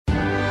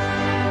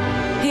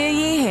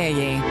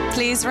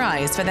Please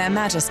rise for their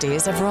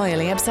majesties of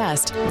Royally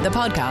Obsessed, the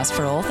podcast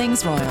for all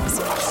things royals.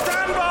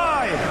 Stand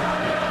by!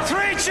 3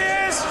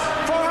 cheers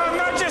for Her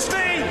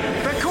Majesty,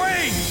 the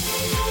Queen!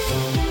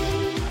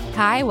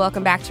 Hi,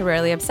 welcome back to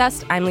Royally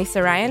Obsessed. I'm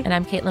Lisa Ryan. And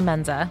I'm Caitlin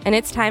Menza. And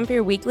it's time for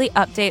your weekly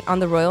update on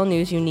the royal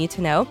news you need to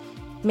know.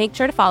 Make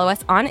sure to follow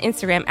us on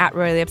Instagram at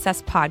Royally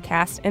Obsessed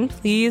Podcast, and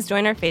please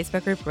join our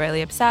Facebook group,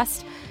 Royally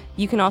Obsessed.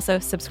 You can also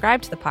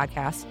subscribe to the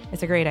podcast.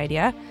 It's a great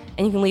idea.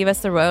 And you can leave us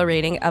the royal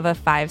rating of a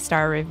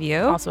 5-star review.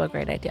 Also a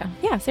great idea.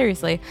 Yeah,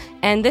 seriously.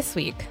 And this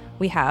week,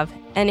 we have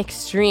an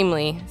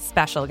extremely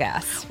special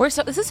guest.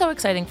 This is so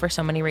exciting for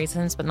so many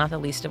reasons, but not the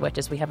least of which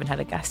is we haven't had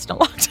a guest in a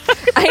long time.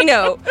 I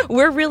know.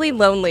 We're really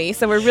lonely,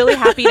 so we're really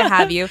happy to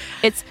have you.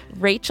 It's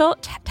Rachel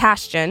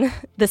Tashjian,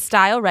 the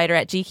style writer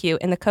at GQ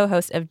and the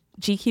co-host of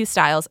GQ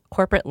Style's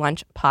Corporate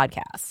Lunch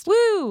podcast.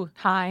 Woo!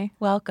 Hi.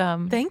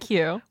 Welcome. Thank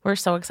you. We're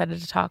so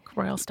excited to talk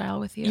royal style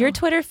with you. Your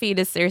Twitter feed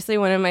is seriously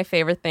one of my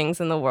favorite things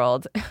in the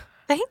world.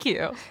 Thank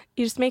you.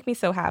 You just make me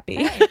so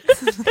happy.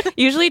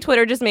 Usually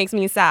Twitter just makes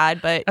me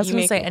sad, but I was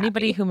going to say, me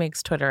anybody happy. who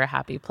makes Twitter a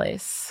happy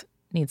place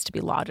needs to be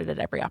lauded at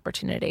every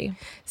opportunity.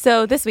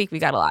 So this week we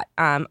got a lot.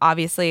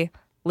 Obviously,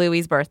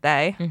 Louis's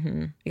birthday.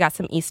 Mm-hmm. We got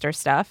some Easter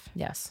stuff.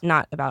 Yes.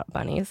 Not about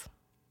bunnies.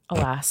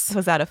 Alas.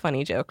 Was that a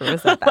funny joke or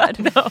was that bad?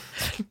 No.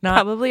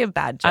 Probably a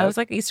bad joke. I was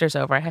like, Easter's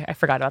over. I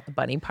forgot about the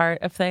bunny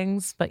part of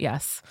things, but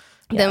yes.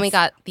 Then we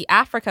got the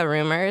Africa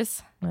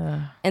rumors.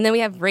 And then we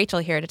have Rachel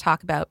here to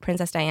talk about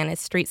Princess Diana's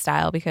street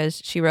style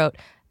because she wrote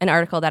an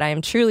article that I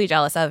am truly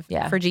jealous of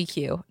for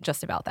GQ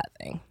just about that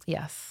thing.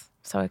 Yes.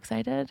 So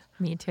excited.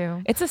 Me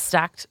too. It's a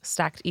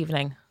stacked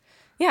evening.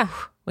 Yeah.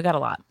 We got a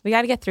lot. We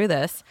got to get through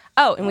this.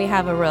 Oh, and we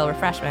have a royal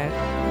refreshment.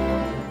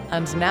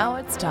 And now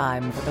it's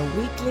time for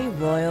the weekly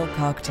royal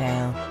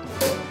cocktail.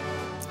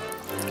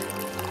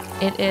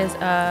 It is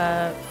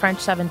a French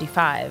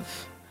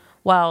 75.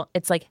 Well,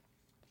 it's like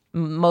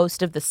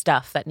most of the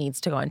stuff that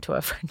needs to go into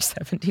a French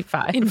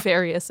 75. In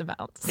various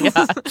amounts.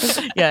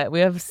 Yeah, we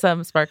have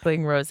some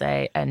sparkling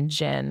rosé and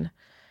gin.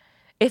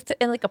 If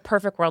in like a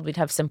perfect world, we'd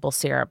have simple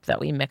syrup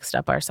that we mixed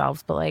up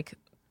ourselves, but like,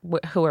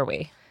 who are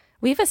we?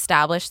 We've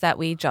established that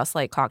we just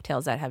like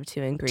cocktails that have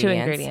 2 ingredients. 2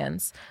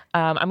 ingredients.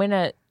 I'm going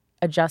to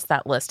adjust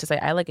that list to say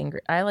I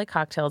like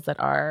cocktails that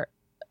are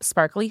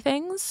sparkly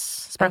things,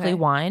 sparkly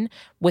wine,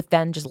 with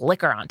then just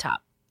liquor on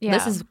top. Yeah.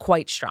 This is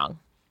quite strong.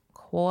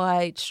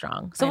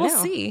 So we'll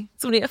see.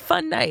 It's going to be a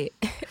fun night.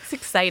 It's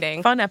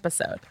exciting. Fun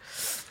episode.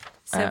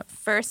 So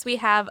first we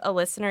have a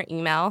listener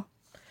email.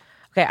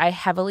 Okay, I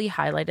heavily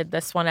highlighted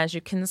this one, as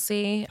you can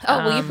see.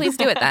 Oh, will you please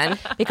do it then?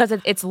 Because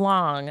it's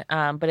long,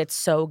 but it's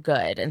so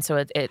good. And so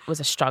it was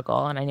a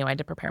struggle, and I knew I had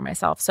to prepare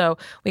myself. So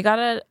we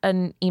got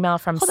an email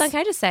from... Hold on,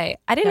 can I just say,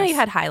 I didn't know you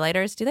had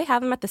highlighters. Do they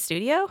have them at the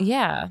studio?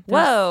 Yeah.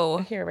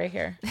 Whoa. Right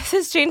here. This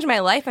has changed my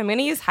life. I'm going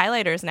to use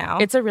highlighters now.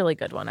 It's a really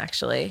good one,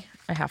 actually,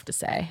 I have to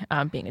say,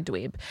 being a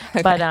dweeb.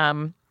 Okay.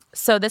 But...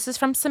 So this is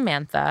from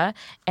Samantha,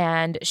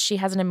 and she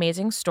has an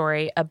amazing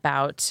story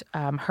about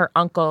her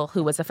uncle,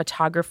 who was a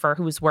photographer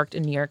who's worked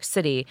in New York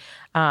City.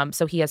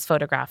 So he has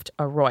photographed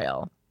a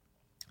royal.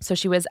 So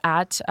she was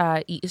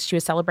she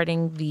was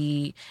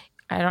celebrating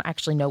I don't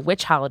actually know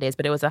which holidays,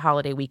 but it was a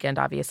holiday weekend,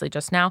 obviously,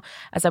 just now.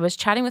 As I was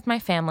chatting with my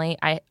family,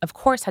 I, of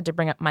course, had to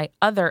bring up my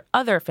other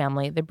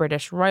family, the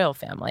British royal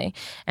family.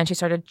 And she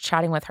started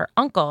chatting with her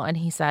uncle, and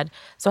he said,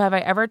 "So have I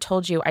ever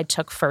told you I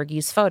took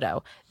Fergie's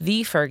photo?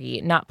 The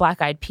Fergie, not Black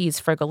Eyed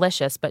Peas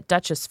Fergalicious, but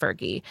Duchess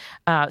Fergie."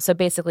 So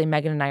basically,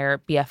 Meghan and I are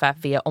BFF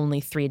via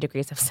only 3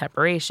 degrees of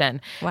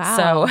separation.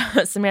 Wow.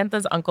 So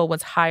Samantha's uncle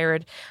was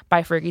hired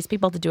by Fergie's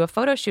people to do a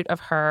photo shoot of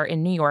her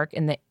in New York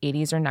in the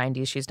 80s or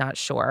 90s. She's not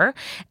sure.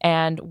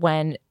 And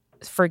when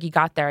Fergie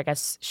got there, I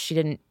guess she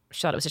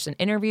thought it was just an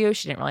interview.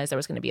 She didn't realize there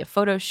was going to be a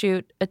photo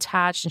shoot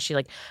attached, and she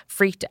like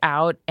freaked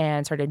out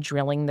and started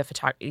drilling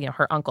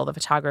her uncle, the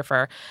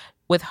photographer,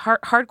 with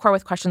hardcore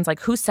with questions like,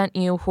 who sent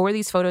you? Who are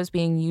these photos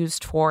being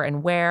used for,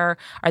 and where?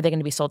 Are they going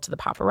to be sold to the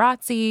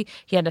paparazzi?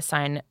 He had to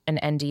sign an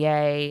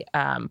NDA,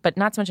 but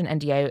not so much an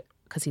NDA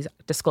because he's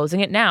disclosing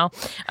it now,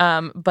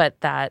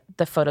 but that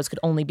the photos could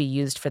only be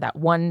used for that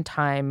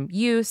one-time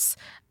use.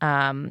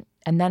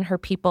 And then her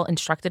people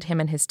instructed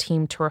him and his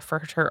team to refer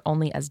to her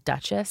only as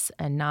Duchess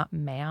and not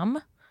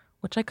ma'am,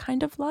 which I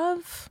kind of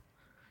love.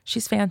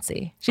 She's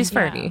fancy. She's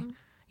Fergie,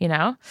 you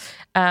know?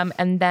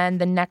 And then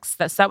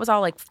so that was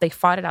all like, they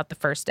fought it out the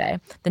first day.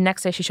 The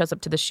next day she shows up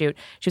to the shoot.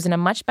 She was in a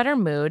much better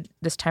mood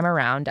this time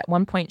around. At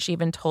one point, she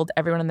even told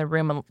everyone in the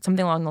room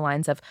something along the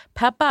lines of,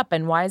 "Pep up,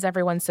 and why is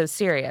everyone so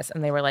serious?"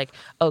 And they were like,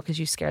 "Oh, because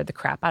you scared the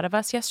crap out of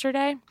us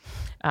yesterday,"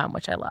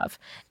 which I love.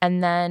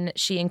 And then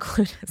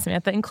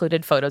Samantha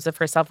included photos of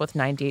herself with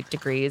 98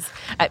 degrees,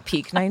 at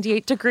peak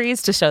 98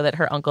 degrees, to show that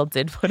her uncle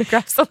did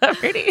photograph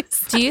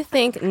celebrities. Do you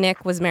think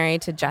Nick was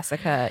married to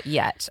Jessica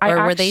yet?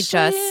 Or were they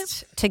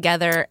just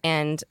together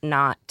and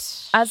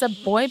not? As a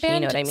boy band you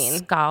know what I mean?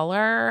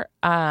 scholar,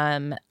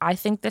 I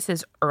think this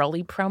is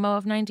early promo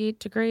of 98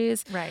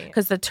 degrees. Right.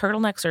 Because the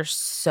turtlenecks are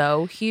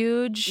so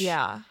huge.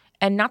 Yeah.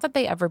 And not that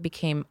they ever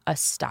became a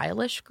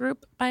stylish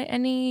group by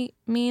any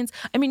means.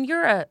 I mean,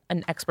 you're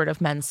an expert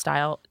of men's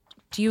style.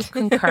 Do you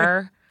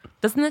concur?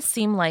 Doesn't this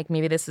seem like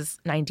maybe this is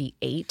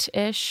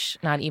 98-ish,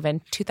 not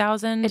even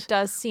 2000? It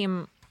does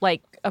seem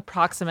like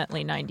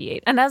approximately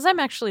 98. And as I'm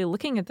actually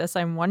looking at this,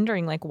 I'm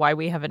wondering like why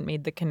we haven't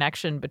made the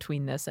connection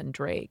between this and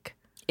Drake.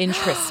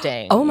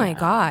 Interesting. Oh my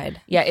God.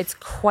 Yeah, it's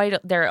quite.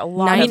 There are a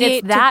lot. I mean, of,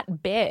 it's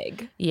that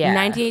big. Yeah,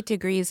 98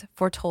 degrees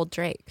foretold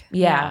Drake.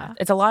 Yeah,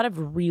 it's a lot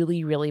of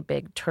really, really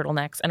big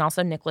turtlenecks, and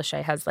also Nick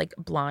Lachey has like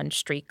blonde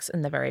streaks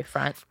in the very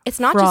front. It's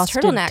not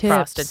Frosted just turtlenecks. tips.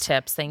 Frosted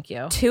tips. Thank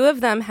you. 2 of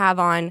them have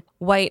on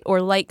white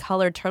or light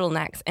colored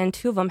turtlenecks, and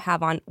 2 of them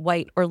have on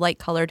white or light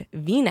colored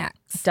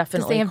V-necks. Definitely,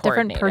 Because they have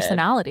different coordinated.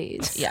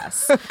 personalities.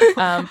 Yes.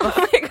 Oh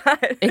my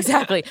God.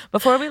 Exactly.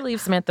 Before we leave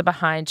Samantha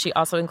behind, she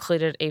also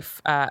included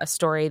a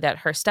story that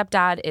her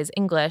stepdad is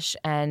English,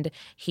 and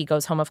he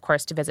goes home, of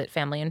course, to visit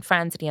family and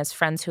friends, and he has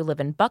friends who live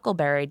in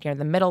Bucklebury near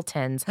the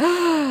Middletons.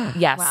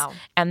 Yes. Wow.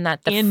 And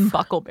that In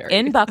Bucklebury.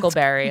 In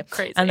Bucklebury.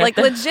 Crazy. And that Like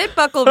legit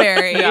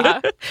Bucklebury.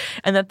 Yeah.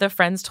 and that the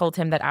friends told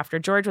him that after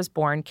George was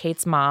born,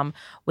 Kate's mom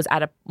was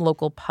at a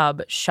local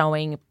pub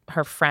showing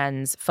her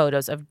friends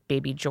photos of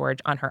baby George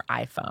on her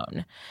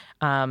iPhone.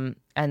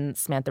 And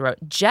Samantha wrote,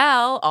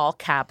 "Gel," all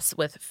caps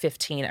with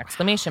 15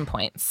 exclamation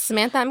points.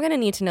 Samantha, I'm going to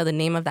need to know the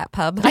name of that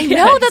pub. I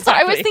know, that's what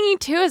I was exactly. thinking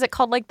too. Is it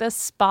called like the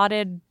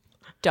Spotted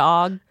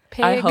Dog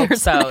Pig? I hope or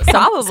so. something?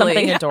 Probably.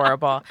 Something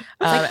adorable.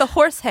 Like the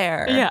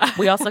horsehair. Yeah.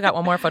 We also got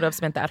one more photo of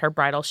Samantha at her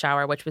bridal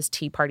shower, which was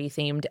tea party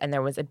themed, and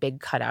there was a big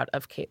cutout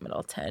of Kate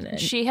Middleton. And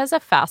She has a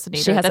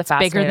fascinator She has a that's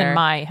bigger fascinator. than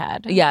my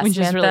head. yes, which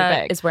is Samantha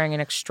really big. is wearing an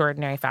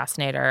extraordinary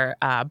fascinator.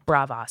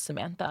 Brava,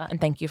 Samantha. And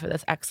thank you for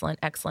this excellent,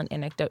 excellent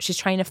anecdote. She's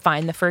trying to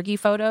find the Fergie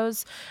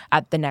photos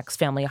at the next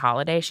family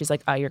holiday. She's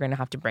like, oh, you're going to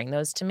have to bring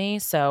those to me.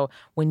 So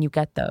when you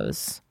get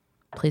those,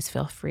 please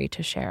feel free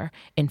to share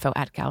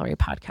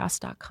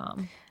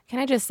info@gallerypodcast.com. Can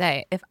I just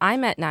say, if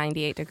I'm at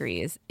 98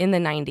 degrees in the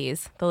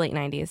 90s, the late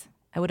 90s,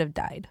 I would have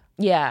died.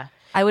 Yeah.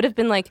 I would have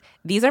been like,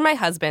 these are my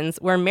husbands.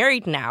 We're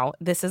married now.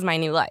 This is my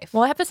new life.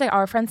 Well, I have to say,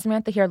 our friend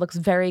Samantha here looks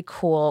very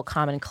cool,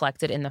 calm, and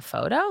collected in the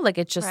photo. Like,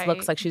 it just Right.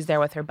 looks like she's there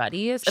with her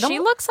buddies. She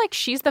looks like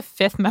she's the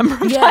 5th member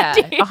of Yeah,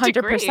 98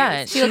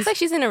 100%. She looks like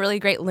she's in a really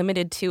great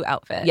limited 2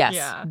 outfit. Yes,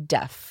 Yeah.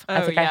 def.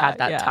 I Oh, think I yeah, had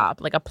that yeah.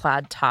 top, like a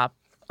plaid top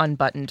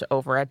unbuttoned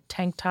over a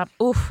tank top.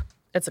 Oof,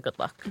 it's a good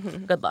look.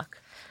 Good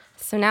look.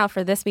 So now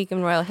for This Week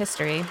in Royal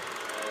History.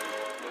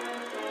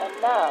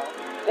 And now,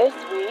 this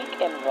week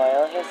in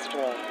royal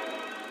history.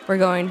 We're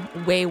going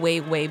way, way,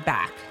 way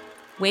back.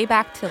 Way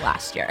back to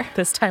last year.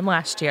 This time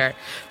last year,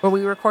 where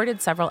we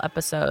recorded several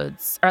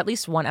episodes, or at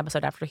least one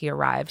episode after he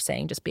arrived,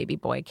 saying just baby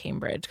boy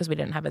Cambridge, because we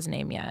didn't have his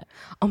name yet.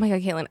 Oh my God,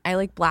 Caitlin, I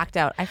like blacked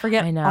out. I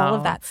forget I know. all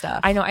of that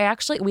stuff. I know.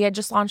 We had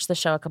just launched the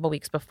show a couple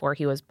weeks before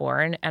he was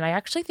born, and I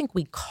actually think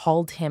we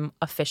called him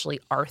officially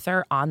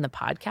Arthur on the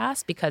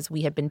podcast because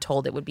we had been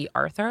told it would be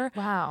Arthur.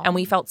 Wow. And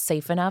we felt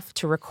safe enough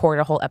to record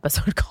a whole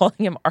episode calling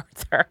him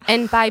Arthur.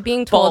 And by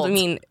being told, Bold. I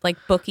mean like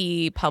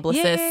bookie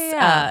publicists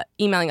Yeah.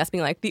 emailing us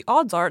being like, the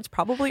odds are it's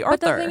probably Arthur.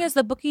 But the thing is,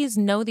 the bookies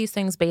know these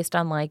things based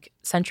on like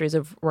centuries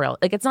of royal.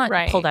 Like, it's not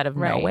Right, pulled out of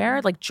right.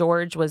 nowhere. Like,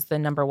 George was the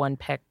number one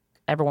pick.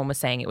 Everyone was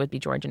saying it would be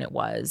George, and it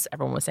was.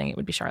 Everyone was saying it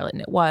would be Charlotte,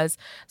 and it was.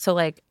 So,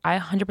 like, I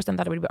 100%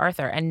 thought it would be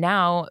Arthur. And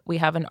now we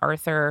have an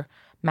Arthur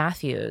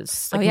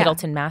Matthews, like Oh, yeah.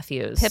 Middleton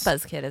Matthews.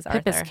 Pippa's kid is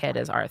Arthur. Pippa's kid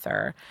is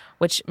Arthur,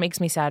 which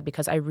makes me sad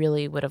because I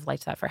really would have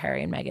liked that for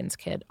Harry and Meghan's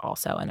kid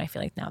also. And I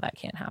feel like now that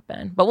can't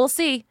happen. But we'll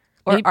see.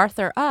 Or Maybe-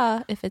 Arthur,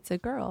 if it's a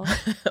girl.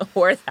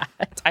 or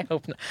that. I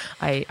hope not.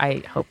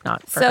 I hope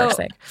not for So- her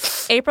sake.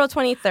 April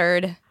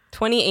 23rd,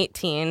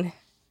 2018,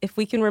 if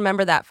we can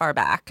remember that far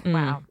back.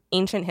 Wow.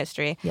 Ancient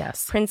history.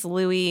 Yes. Prince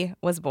Louis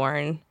was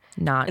born.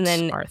 Not And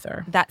then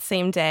Arthur. that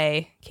same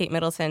day, Kate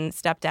Middleton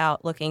stepped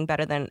out looking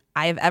better than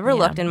I've ever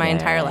looked in my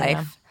entire yeah.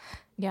 life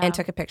Yeah. and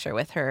took a picture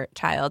with her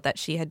child that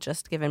she had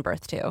just given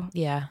birth to.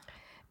 Yeah.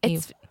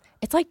 It's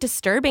like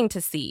disturbing to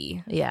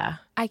see. Yeah.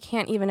 I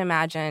can't even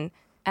imagine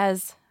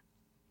as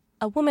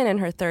a woman in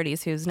her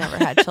 30s who's never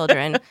had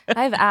children.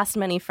 I've asked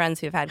many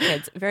friends who've had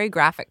kids very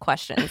graphic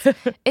questions.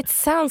 It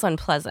sounds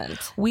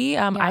unpleasant.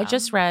 I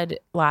just read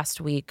last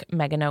week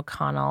Megan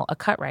O'Connell, a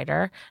cut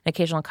writer, an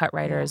occasional cut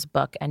writer's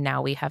book, and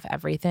Now We Have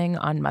Everything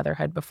on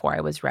Motherhood Before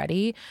I Was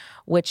Ready,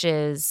 which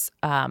is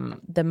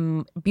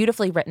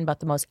beautifully written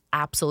but the most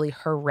absolutely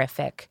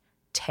horrific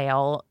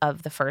tale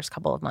of the first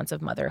couple of months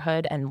of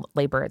motherhood and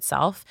labor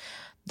itself.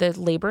 The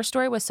labor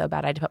story was so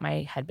bad I had to put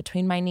my head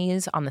between my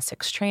knees on the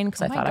 6 train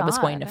because I my thought I was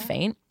going to God.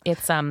 faint.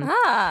 It's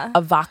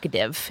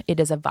evocative. It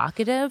is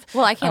evocative.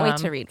 Well, I can't wait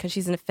to read because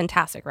she's a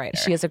fantastic writer.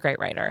 She is a great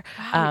writer.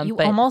 You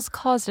but- almost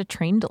caused a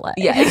train delay.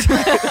 Yeah,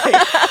 exactly.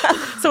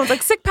 Someone's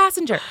like, sick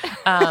passenger.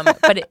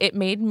 But it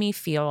made me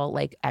feel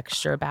like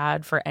extra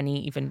bad for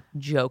any even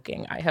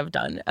joking I have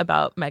done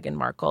about Meghan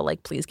Markle.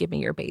 Like, please give me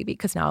your baby.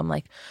 Because now I'm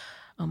like,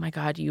 oh my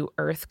God, you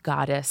earth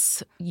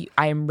goddess.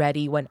 I am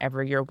ready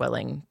whenever you're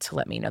willing to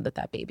let me know that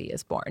that baby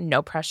is born.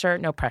 No pressure,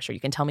 no pressure. You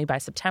can tell me by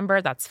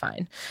September. That's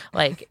fine.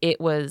 Like, it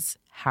was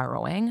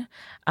harrowing.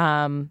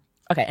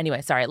 Okay,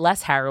 anyway, sorry.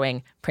 Less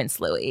harrowing, Prince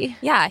Louis.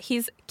 Yeah,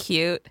 he's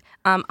cute.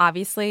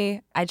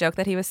 Obviously, I joke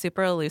that he was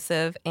super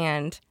elusive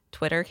and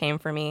Twitter came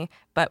for me.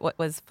 But what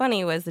was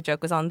funny was the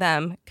joke was on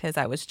them because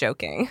I was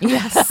joking.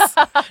 Yes.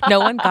 No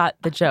one got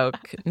the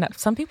joke. No,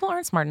 some people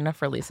aren't smart enough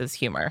for Lisa's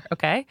humor,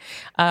 okay?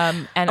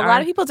 And a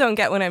lot of people don't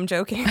get when I'm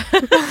joking.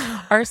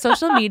 Our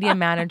social media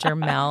manager,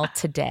 Mel,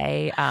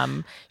 today,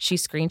 she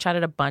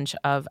screenshotted a bunch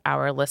of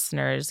our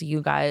listeners,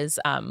 you guys,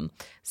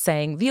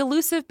 saying the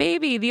elusive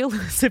baby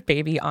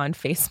on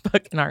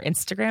Facebook in our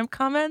Instagram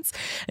comments.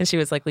 And she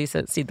was like,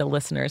 Lisa, see, the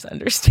listeners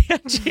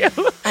understand you.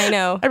 I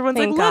know. Everyone's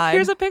Thank like, God. look,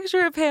 here's a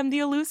picture of him, the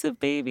elusive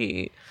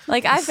baby.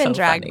 Like, I've been so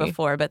dragged funny.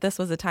 before, but this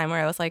was a time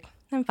where I was like,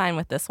 I'm fine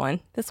with this one.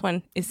 This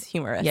one is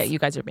humorous. Yeah, you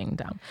guys are being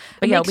dumb.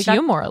 But But makes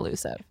you more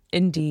elusive.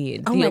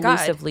 Indeed. Oh the my God.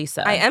 elusive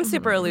Lisa. I am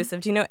super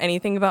elusive. Do you know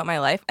anything about my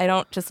life? I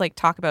don't just like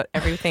talk about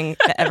everything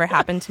that ever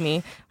happened to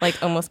me,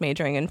 like almost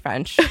majoring in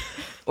French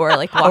or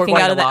like walking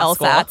going out to of the law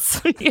school.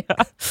 LSATs.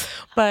 Yeah.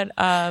 But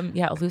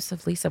yeah,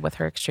 elusive Lisa with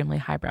her extremely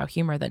highbrow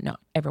humor that no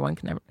everyone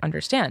can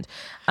understand.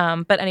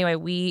 But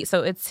anyway,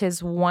 so it's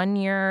his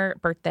 1-year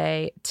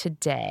birthday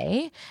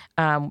today,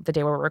 the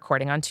day we're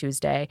recording on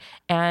Tuesday.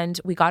 And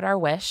we got our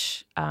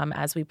wish,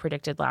 as we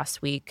predicted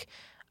last week.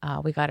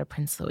 We got a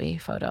Prince Louis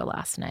photo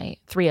last night.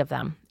 3 of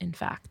them, in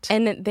fact.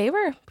 And they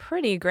were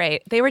pretty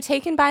great. They were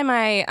taken by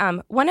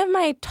my one of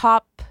my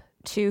top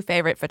 2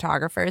 favorite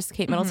photographers,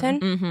 Kate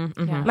Middleton.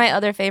 Yeah. My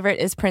other favorite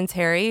is Prince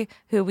Harry,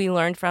 who we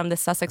learned from the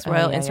Sussex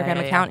Royal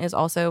Instagram account is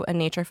also a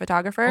nature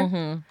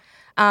photographer.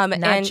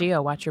 Nat And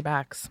Geo, watch your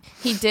backs.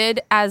 he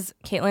did, as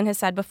Caitlin has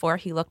said before,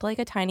 he looked like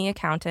a tiny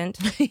accountant.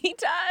 He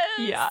does.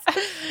 Yeah.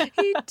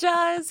 He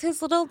does.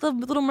 His little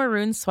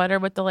maroon sweater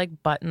with the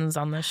like buttons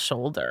on the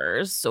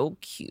shoulders. So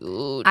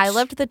cute. I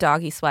loved the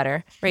doggy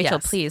sweater. Rachel,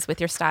 Yes. please, with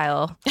your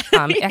style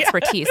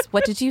expertise,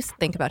 what did you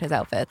think about his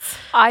outfits?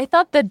 I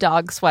thought the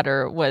dog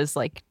sweater was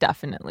like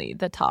definitely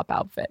the top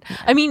outfit.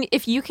 I mean,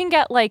 if you can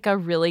get like a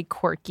really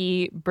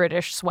quirky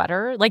British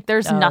sweater, like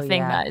there's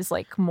nothing yeah. that is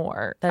like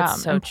more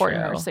That's so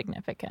important or true.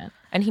 significant.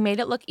 And he made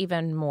it look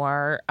even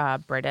more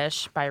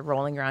British by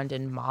rolling around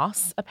in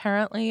moss,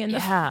 apparently, in the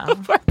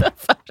for the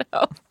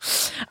photo.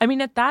 I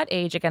mean, at that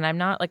age, again, I'm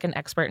not like an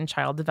expert in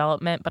child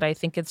development, but I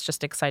think it's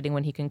just exciting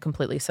when he can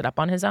completely sit up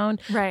on his own.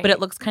 Right. But it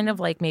looks kind of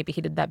like maybe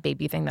he did that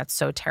baby thing that's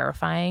so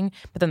terrifying,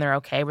 but then they're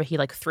okay, where he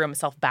like threw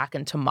himself back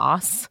into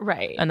moss.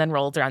 Right. And then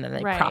rolled around and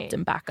they Right. propped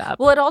him back up.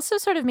 Well, it also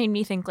sort of made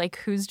me think like,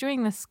 who's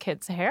doing this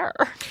kid's hair?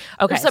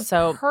 Okay, It's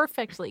so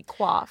perfectly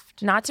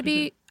coiffed. not to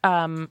be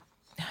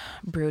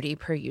broody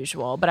per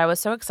usual, but I was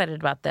so excited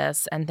about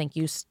this, and thank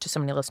you to so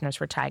many listeners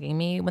for tagging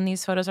me when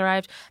these photos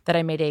arrived, that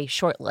I made a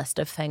short list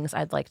of things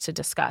I'd like to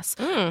discuss.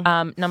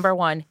 Number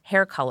 1,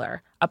 hair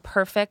color. A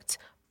perfect,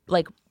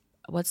 like,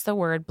 what's the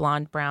word?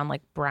 Blonde, brown,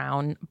 like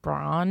brown,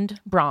 blonde?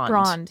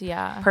 Blonde,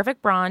 yeah.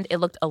 Perfect blonde. It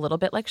looked a little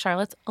bit like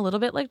Charlotte's, a little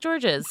bit like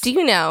George's. Do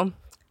you know,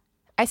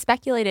 I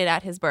speculated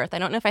at his birth. I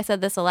don't know if I said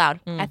this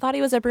aloud. I thought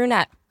he was a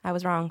brunette. I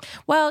was wrong.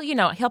 Well, you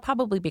know, he'll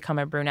probably become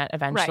a brunette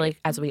eventually, Right.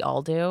 as we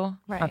all do.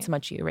 Right. Not so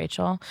much you,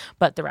 Rachel,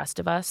 but the rest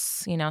of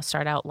us, you know,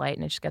 start out light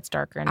and it just gets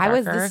darker and I darker.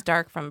 was this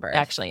dark from birth.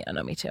 Actually,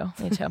 no, me too.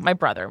 Me too. My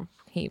brother,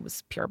 he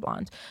was pure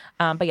blonde.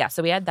 But yeah,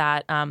 so we had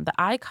that. The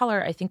eye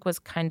color, I think, was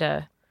kind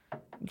of,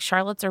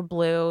 Charlotte's are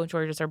blue,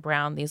 George's are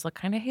brown. These look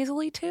kind of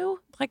hazily too,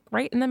 like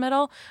right in the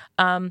middle.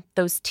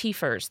 Those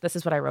teethers, this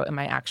is what I wrote in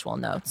my actual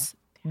notes.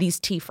 These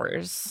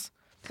teethers,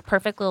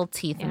 perfect little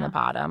teeth in the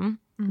bottom.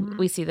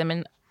 We see them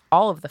in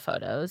all of the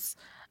photos.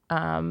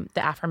 The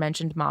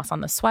aforementioned moss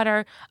on the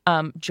sweater,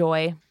 the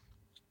joy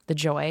The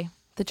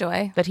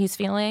joy. that he's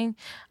feeling,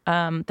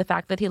 the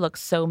fact that he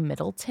looks so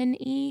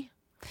Middleton-y.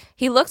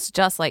 He looks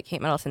just like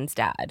Kate Middleton's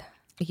dad.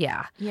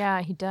 Yeah.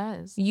 Yeah, he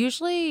does.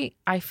 Usually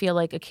I feel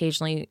like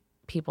occasionally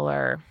people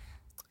are,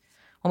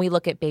 when we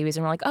look at babies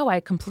and we're like, oh, I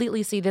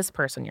completely see this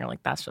person. You're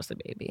like, that's just a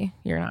baby.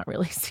 You're not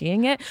really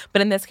seeing it.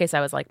 But in this case,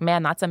 I was like,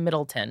 man, that's a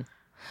Middleton.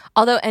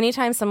 Although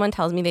anytime someone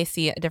tells me they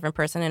see a different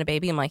person in a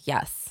baby, I'm like,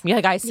 yes. Yeah,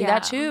 like I see Yeah.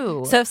 that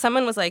too. So if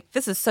someone was like,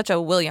 this is such a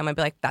William, I'd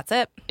be like, that's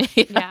it.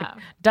 Yeah.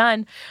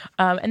 Done.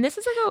 And this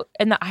is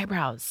and the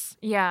eyebrows.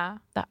 Yeah.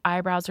 The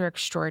eyebrows are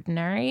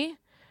extraordinary.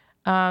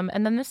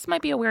 And then this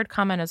might be a weird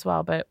comment as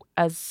well, but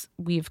as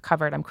we've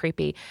covered, I'm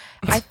creepy.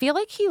 I feel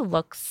like he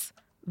looks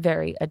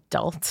very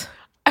adult.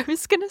 I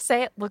was going to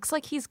say it looks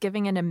like he's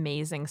giving an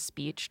amazing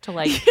speech to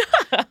like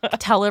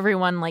tell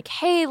everyone like,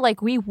 hey,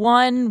 like we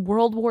won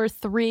World War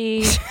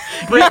III.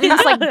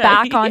 Britain's like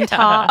back on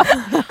top.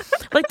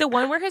 Like the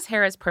one where his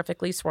hair is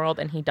perfectly swirled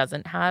and he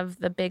doesn't have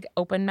the big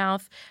open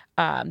mouth,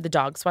 the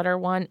dog sweater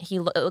one, it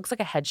looks like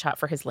a headshot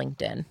for his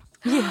LinkedIn.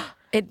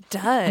 It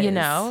does. You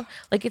know,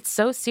 like it's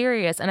so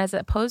serious. And as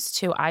opposed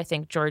to, I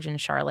think, George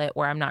and Charlotte,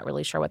 where I'm not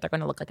really sure what they're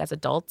going to look like as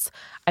adults,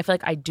 I feel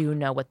like I do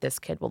know what this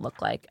kid will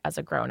look like as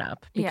a grown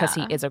up because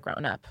Yeah. he is a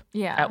grown up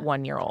Yeah. at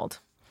 1 year old.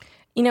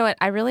 You know what?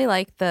 I really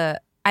like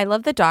I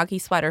love the doggy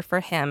sweater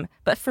for him.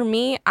 But for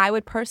me, I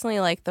would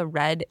personally like the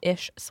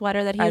red-ish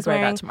sweater that he's I'd wear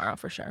wearing. that tomorrow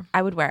for sure.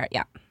 I would wear it,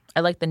 yeah. I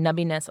like the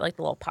nubbiness. I like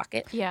the little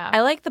pocket. Yeah. I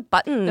like the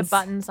buttons. the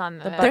buttons on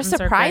the They're buttons are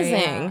great. surprising.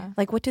 Yeah.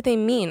 Like, what do they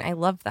mean? I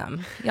love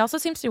them. He also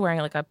seems to be wearing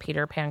like a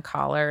Peter Pan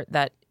collar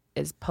that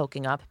is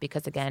poking up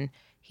because, again,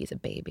 he's a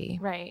baby.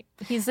 Right.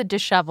 He's a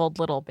disheveled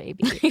little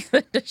baby.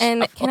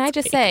 And can I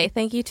just say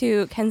thank you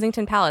to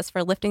Kensington Palace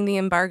for lifting the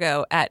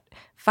embargo at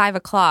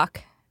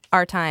 5:00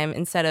 our time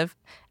instead of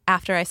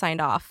after I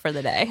signed off for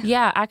the day.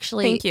 Yeah,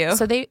 actually. Thank you.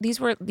 So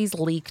these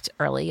leaked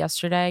early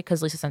yesterday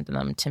because Lisa sent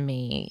them to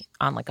me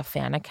on like a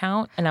fan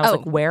account, and I was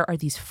like, "Where are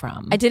these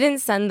from?" I didn't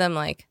send them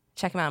like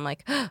check them out. I'm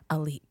like, a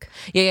leak.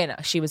 Yeah, no,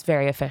 she was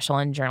very official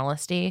and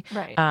journalisty.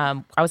 Right.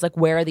 I was like,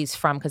 "Where are these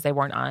from?" Because they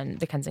weren't on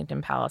the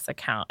Kensington Palace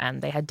account,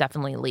 and they had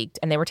definitely leaked,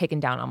 and they were taken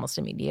down almost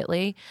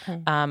immediately.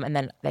 And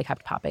then they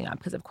kept popping up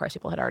because, of course,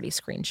 people had already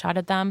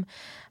screenshotted them.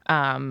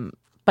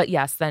 But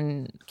yes,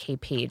 then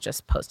KP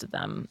just posted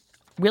them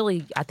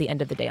really at the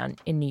end of the day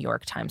in New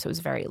York time, so it was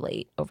very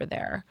late over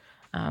there,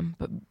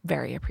 but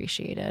very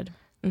appreciated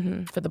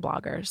for the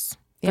bloggers,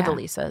 for the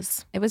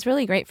Lisas. It was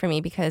really great for me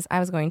because I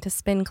was going to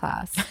spin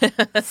class,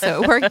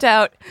 so it worked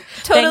out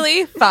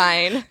totally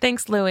fine.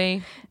 Thanks,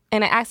 Louie.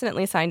 And I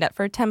accidentally signed up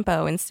for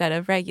tempo instead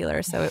of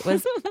regular, so it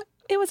was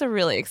it was a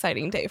really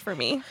exciting day for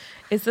me.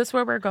 Is this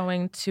where we're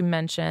going to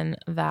mention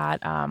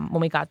that when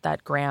we got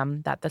that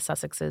gram that the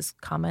Sussexes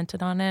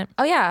commented on it?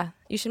 Oh yeah,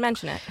 you should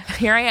mention it.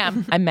 Here I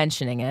am. I'm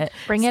mentioning it.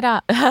 Bring it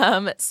up.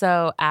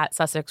 So at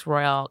Sussex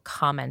Royal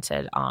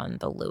commented on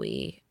the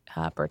Louis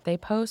birthday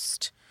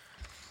post.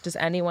 Does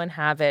anyone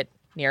have it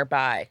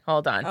nearby?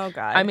 Hold on. Oh,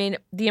 God. I mean,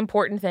 the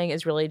important thing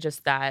is really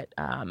just that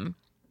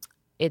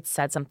it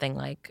said something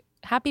like,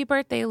 "Happy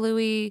birthday,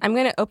 Louis." I'm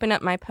going to open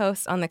up my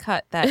post on the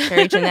cut that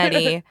Sherry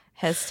Janetti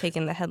has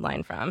taken the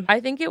headline from.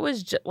 I think it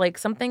was like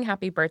something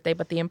happy birthday,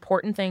 but the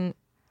important thing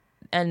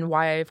and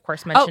why I, of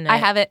course, mentioned it. I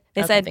have it.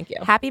 They said, thank you.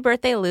 "Happy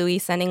birthday, Louis.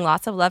 Sending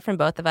lots of love from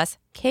both of us.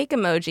 Cake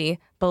emoji,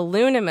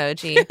 balloon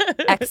emoji,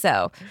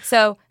 XO."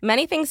 So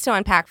many things to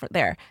unpack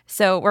there.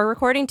 So we're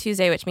recording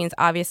Tuesday, which means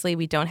obviously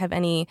we don't have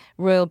any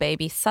royal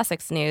baby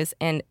Sussex news.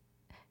 And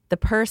the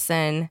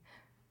person,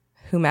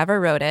 whomever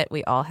wrote it,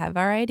 we all have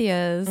our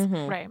ideas.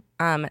 Right.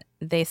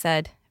 They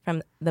said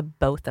from the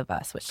both of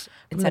us, which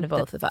instead of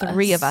both the of us.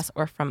 three of us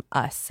or from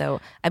us. So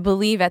I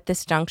believe at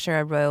this juncture,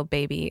 a royal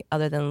baby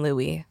other than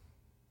Louis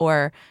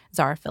or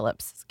Zara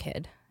Phillips'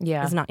 kid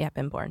has not yet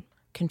been born.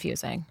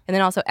 Confusing. And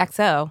then also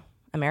XO,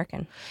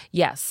 American.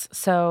 Yes.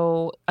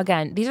 So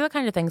again, these are the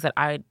kind of things that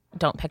I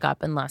don't pick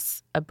up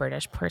unless a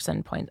British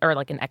person points, or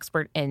like an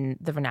expert in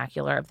the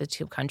vernacular of the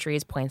two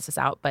countries points this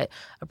out. But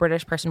a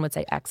British person would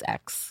say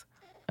XX.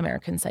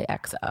 Americans say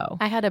XO.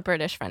 I had a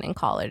British friend in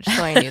college,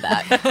 so I knew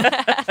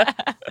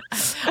that.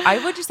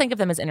 I would just think of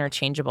them as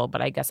interchangeable,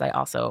 but I guess I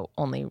also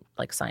only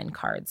like sign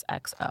cards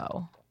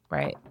XO,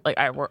 right? Like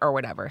or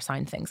whatever,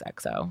 sign things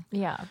XO.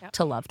 Yeah.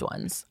 To loved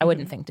ones. I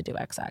wouldn't think to do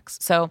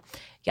XX. So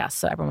yes,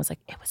 so everyone was like,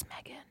 it was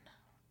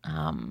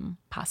Meghan.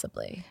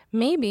 Possibly.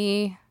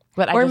 Maybe.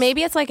 But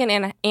maybe it's like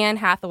an Anne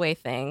Hathaway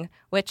thing,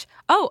 which,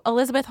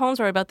 Elizabeth Holmes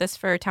wrote about this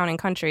for Town and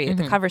Country,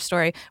 the cover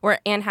story, where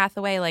Anne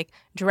Hathaway like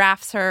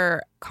drafts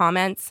her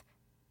comments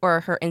or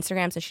her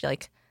Instagram, so she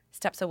like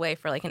steps away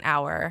for like an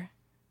hour.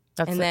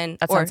 That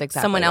sounds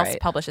exactly someone else right.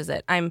 publishes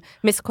it. I'm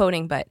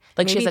misquoting, but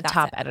like maybe she's a that's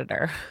top it.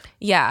 editor.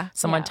 Yeah.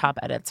 Someone top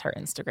edits her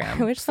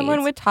Instagram. I wish someone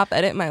feeds. would top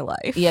edit my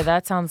life. Yeah,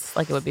 that sounds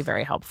like it would be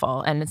very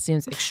helpful. And it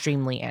seems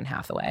extremely Anne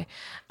Hathaway.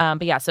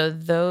 But yeah, so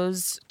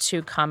those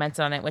two comments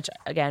on it, which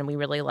again, we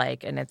really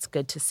like. And it's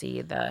good to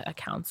see the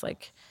accounts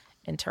like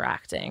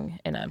interacting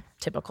in a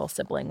typical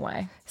sibling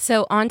way.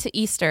 So on to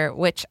Easter,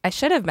 which I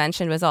should have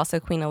mentioned was also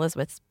Queen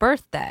Elizabeth's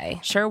birthday.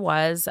 Sure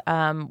was.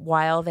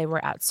 While they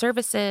were at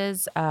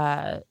services,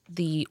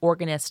 the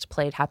organist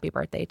played Happy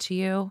Birthday to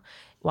You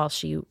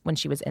when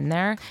she was in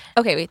there.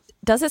 Okay, wait.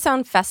 Does it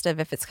sound festive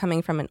if it's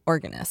coming from an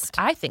organist?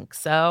 I think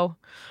so.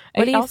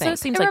 What do you also think?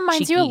 seems It like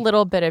reminds you cheeky. a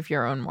little bit of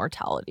your own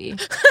mortality.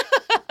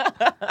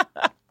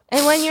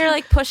 And when you're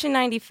like pushing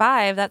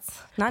 95, that's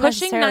not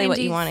Pushing necessarily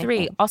what you want to 93.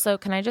 think. Also,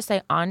 can I just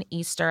say on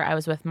Easter, I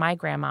was with my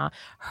grandma.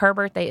 Her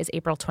birthday is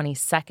April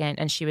 22nd,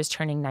 and she was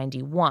turning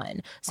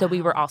 91. So we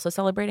were also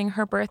celebrating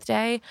her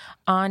birthday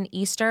on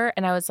Easter.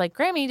 And I was like,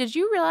 Grammy, did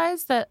you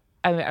realize that?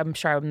 I'm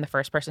sure I'm the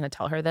first person to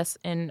tell her this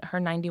in her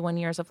 91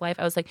 years of life.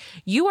 I was like,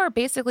 you are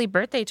basically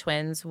birthday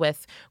twins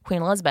with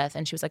Queen Elizabeth.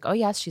 And she was like, oh,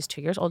 yes, she's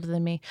 2 years older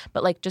than me.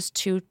 But like just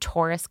two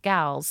Taurus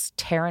gals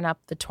tearing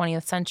up the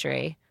 20th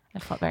century. I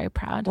felt very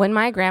proud. When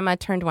my grandma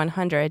turned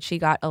 100, she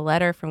got a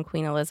letter from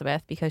Queen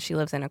Elizabeth because she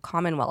lives in a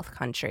Commonwealth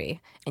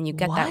country. And you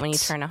get that when you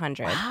turn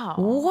 100. Wow.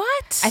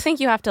 What? I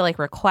think you have to like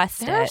request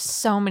There are it.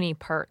 so many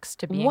perks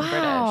to being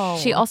Wow.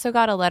 British. She also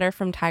got a letter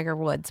from Tiger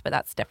Woods, but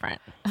that's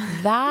different.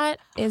 That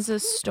is a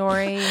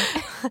story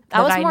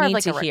That was I more need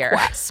like to a hear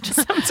request.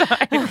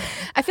 sometime.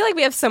 I feel like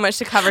we have so much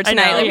to cover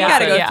tonight. know, Like, we yeah. got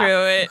to go Yeah.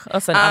 through it.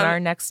 Listen, on our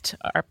next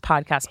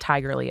podcast,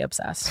 Tigerly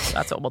Obsessed.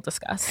 That's what we'll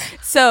discuss.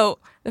 So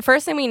the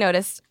first thing we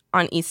noticed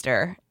on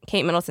Easter,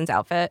 Kate Middleton's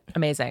outfit.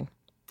 Amazing.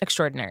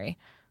 Extraordinary.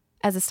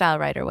 As a style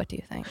writer, what do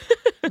you think,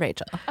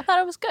 Rachel? I thought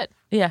it was good.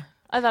 Yeah.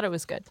 I thought it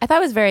was good. I thought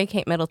it was very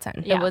Kate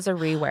Middleton. Yeah. It was a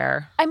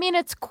rewear. I mean,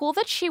 it's cool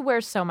that she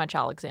wears so much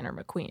Alexander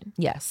McQueen.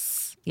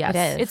 Yes. It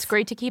is. It's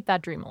great to keep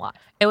that dream alive.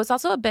 It was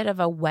also a bit of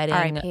a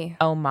wedding R.I.P.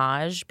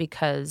 homage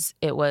because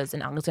it was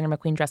an Alexander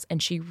McQueen dress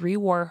and she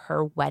rewore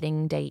her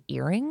wedding day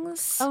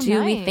earrings. Oh,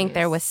 Do we think nice.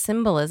 there was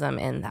symbolism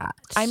in that?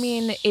 I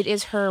mean, it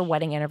is her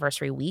wedding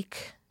anniversary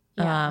week.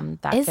 Yeah.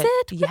 Is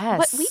it? Yes.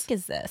 What week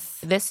is this?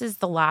 This is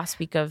the last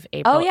week of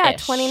April. Oh, yeah,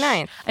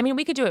 29th. I mean,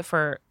 we could do it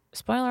for,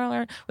 spoiler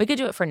alert, we could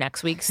do it for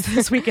next week's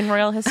This Week in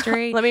Royal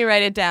History. Let me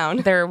write it down.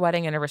 Their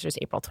wedding anniversary is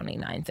April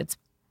 29th. It's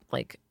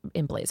like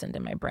emblazoned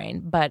in my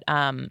brain. But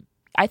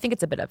I think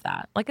it's a bit of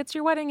that. Like, it's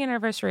your wedding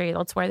anniversary.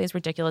 Let's wear these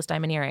ridiculous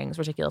diamond earrings,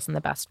 ridiculous in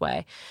the best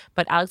way.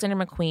 But Alexander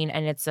McQueen,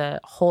 and it's a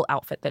whole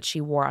outfit that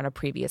she wore on a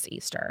previous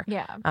Easter.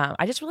 Yeah.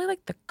 I just really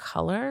like the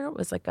color. It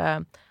was like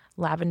a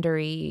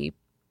lavendery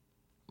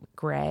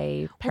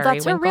gray periwinkle.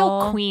 That's a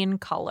real queen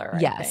color,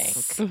 Yes. I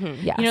think.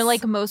 Mm-hmm. Yes. You know,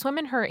 like most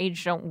women her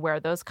age don't wear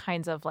those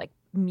kinds of like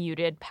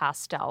muted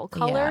pastel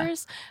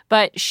colors,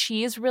 but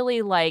she's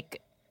really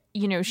like,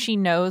 you know, she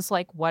knows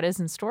like what is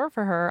in store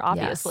for her,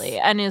 obviously,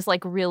 and is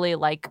like really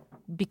like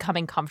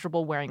becoming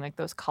comfortable wearing like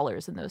those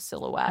colors and those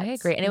silhouettes. I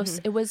agree. And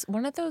it was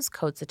one of those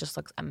coats that just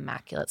looks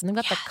immaculate. Something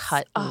about the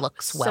cut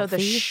looks So wealthy.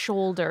 the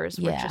shoulders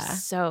were Yeah.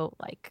 just so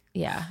like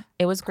Yeah,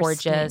 it was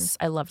pristine. gorgeous.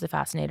 I loved the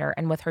fascinator,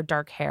 and with her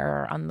dark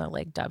hair on the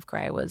like dove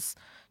gray was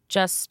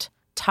just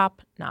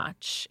top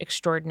notch,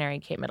 extraordinary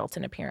Kate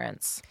Middleton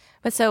appearance.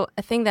 But so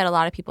a thing that a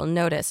lot of people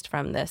noticed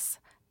from this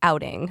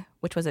outing,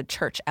 which was a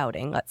church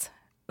outing, let's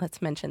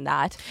mention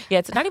that. Yeah,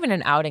 it's not even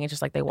an outing. It's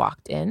just like they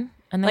walked in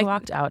and they Like-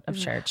 walked out of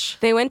church.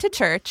 They went to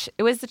church.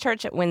 It was the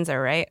church at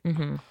Windsor, right?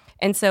 Mm-hmm.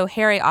 And so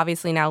Harry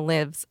obviously now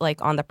lives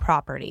like on the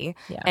property.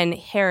 Yeah. And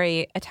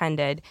Harry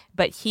attended,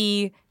 but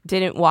he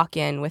didn't walk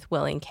in with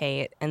Will and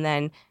Kate. And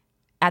then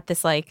at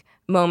this like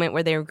moment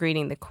where they were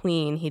greeting the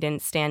Queen, he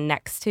didn't stand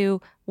next to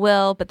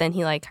Will, but then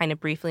he like kind of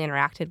briefly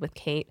interacted with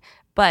Kate.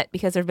 But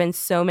because there have been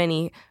so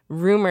many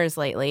rumors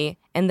lately,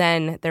 and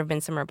then there have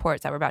been some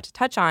reports that we're about to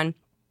touch on,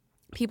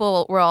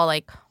 people were all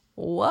like,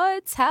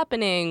 what's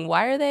happening?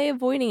 Why are they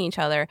avoiding each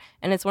other?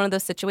 And it's one of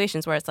those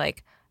situations where it's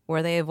like,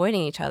 were they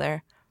avoiding each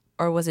other?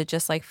 Or was it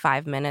just like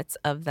 5 minutes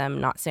of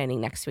them not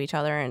standing next to each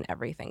other and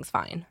everything's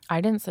fine?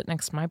 I didn't sit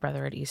next to my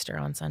brother at Easter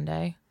on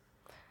Sunday.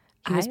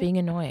 He was I- being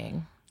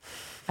annoying,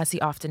 as he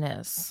often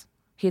is.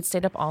 He had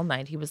stayed up all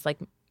night. He was like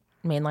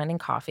mainlining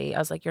coffee. I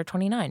was like, you're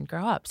 29.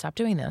 Grow up. Stop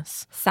doing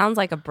this. Sounds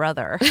like a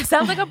brother.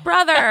 Sounds like a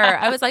brother.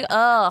 I was like,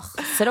 ugh,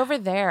 sit over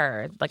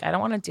there. Like, I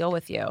don't want to deal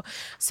with you.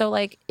 So,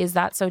 like, is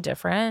that so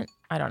different?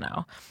 I don't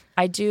know.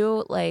 I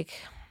do, like,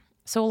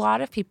 so a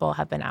lot of people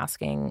have been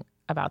asking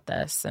about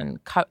this and,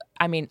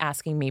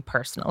 asking me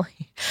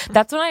personally.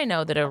 That's when I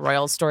know that a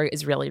royal story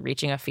is really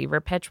reaching a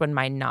fever pitch, when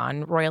my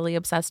non-royally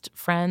obsessed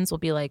friends will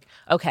be like,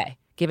 okay,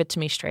 give it to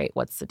me straight.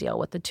 What's the deal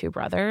with the two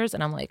brothers?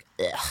 And I'm like,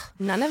 ugh.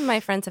 None of my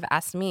friends have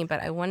asked me,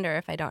 but I wonder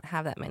if I don't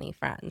have that many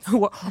friends.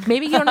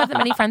 Maybe you don't have that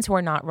many friends who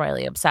are not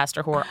royally obsessed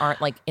or who aren't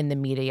like in the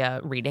media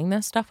reading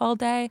this stuff all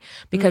day,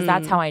 because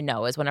that's how I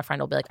know, is when a friend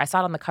will be like, I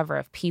saw it on the cover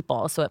of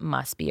People, so it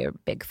must be a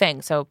big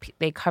thing. So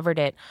they covered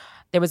it.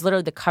 There was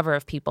literally the cover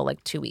of People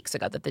like 2 weeks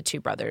ago that the two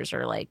brothers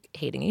are like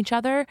hating each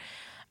other.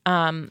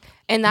 And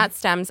that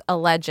stems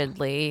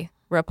allegedly,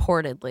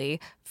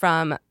 reportedly,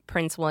 from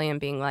Prince William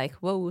being like,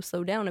 whoa,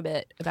 slow down a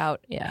bit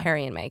about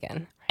Harry and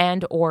Meghan.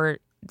 And or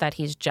that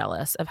he's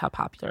jealous of how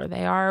popular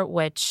they are,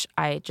 which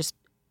I just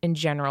in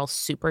general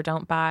super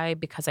don't buy,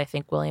 because I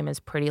think William is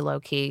pretty low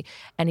key,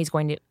 and he's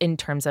going to, in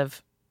terms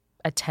of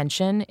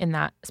attention in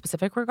that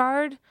specific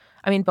regard.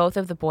 I mean, both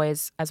of the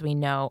boys, as we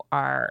know,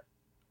 are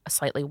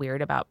slightly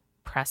weird about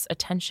press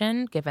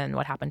attention given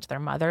what happened to their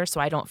mother.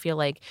 So I don't feel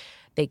like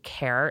they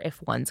care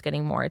if one's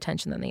getting more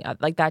attention than the other.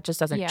 Like, that just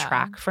doesn't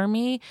track for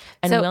me.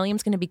 And So-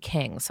 William's going to be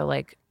king. So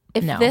like,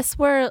 If no. this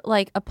were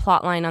like a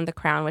plot line on The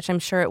Crown, which I'm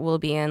sure it will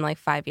be in like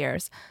 5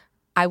 years,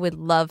 I would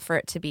love for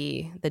it to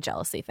be the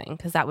jealousy thing,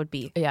 because that would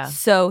be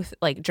so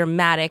like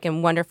dramatic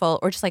and wonderful,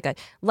 or just like a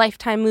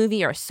Lifetime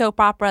movie or a soap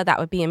opera. That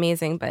would be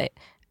amazing. But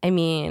I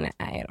mean,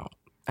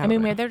 I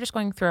mean, maybe they're just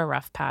going through a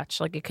rough patch.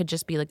 Like, it could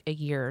just be like a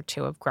year or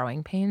two of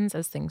growing pains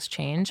as things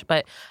change.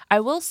 But I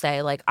will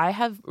say, like, I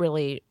have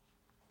really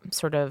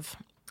sort of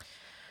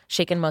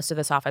shaken most of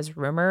this off as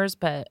rumors.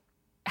 But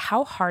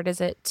how hard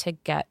is it to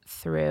get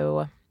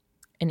through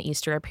an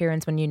Easter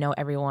appearance when you know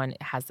everyone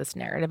has this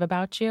narrative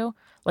about you?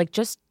 Like,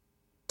 just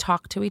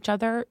talk to each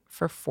other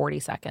for 40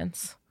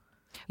 seconds.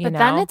 But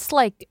then it's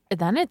like,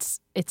 it's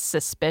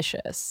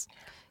suspicious.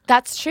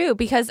 That's true,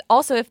 because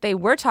also if they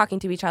were talking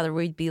to each other,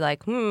 we'd be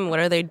like, what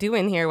are they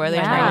doing here? What are they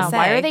trying to say?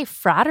 Why are they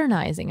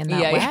fraternizing in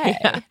that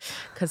way?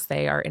 Because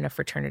they are in a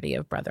fraternity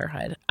of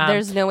brotherhood.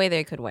 There's no way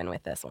they could win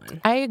with this one.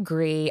 I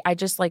agree. I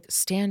just like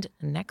stand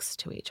next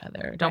to each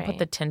other. Don't put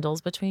the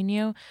Tyndalls between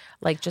you.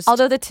 Like, just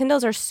Although the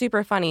Tyndalls are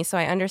super funny, so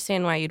I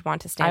understand why you'd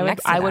want to stand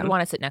next to them. I would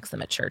want to sit next to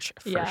them at church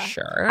for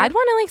sure. I'd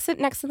want to like sit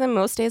next to them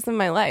most days of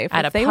my life.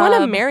 At If a they want to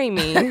pub. marry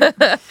me.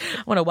 I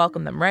want to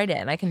welcome them right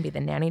in. I can be the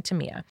nanny to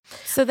Mia.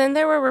 So then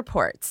there were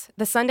reports.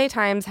 The Sunday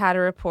Times had a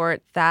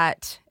report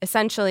that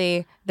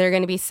essentially they're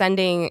going to be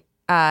sending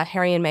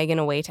Harry and Meghan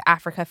away to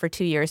Africa for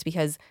 2 years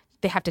because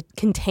they have to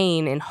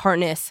contain and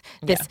harness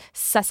this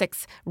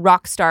Sussex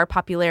rock star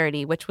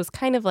popularity, which was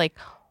kind of like,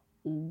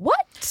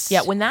 what?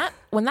 Yeah, when that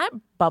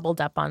bubbled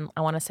up on,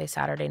 I want to say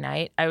Saturday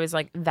night, I was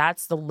like,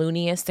 that's the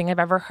looniest thing I've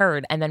ever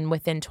heard. And then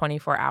within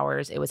 24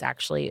 hours, it was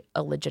actually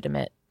a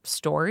legitimate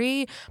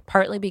story,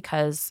 partly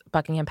because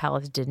Buckingham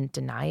Palace didn't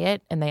deny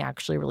it, and they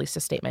actually released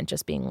a statement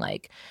just being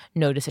like,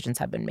 no decisions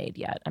have been made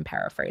yet. I'm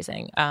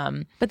paraphrasing.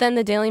 But then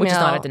the Daily Mail, which is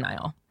not a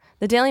denial.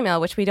 The Daily Mail,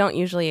 which we don't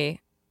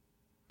usually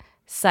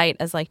cite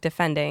as like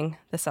defending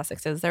the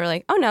Sussexes, they were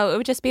like, oh no, it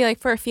would just be like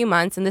for a few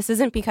months, and this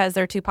isn't because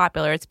they're too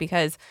popular, it's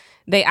because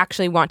they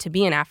actually want to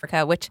be in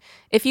Africa, which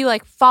if you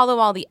like follow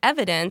all the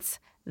evidence,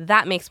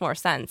 that makes more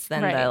sense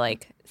than the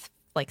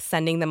like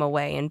sending them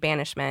away in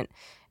banishment.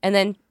 And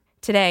then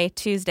today,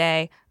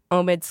 Tuesday,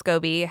 Omid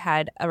Scobie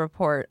had a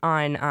report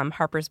on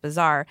Harper's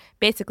Bazaar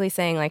basically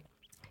saying like,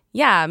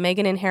 yeah,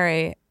 Meghan and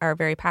Harry are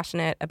very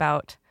passionate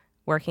about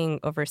working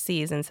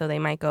overseas, and so they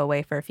might go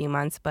away for a few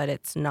months, but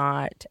it's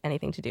not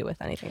anything to do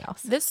with anything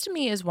else. This to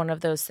me is one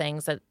of those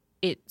things that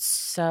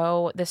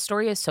the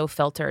story is so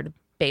filtered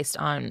based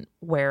on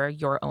where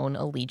your own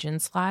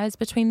allegiance lies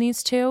between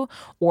these two,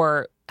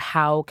 or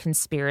how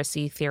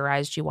conspiracy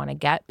theorized you want to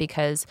get,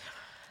 because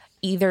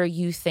either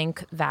you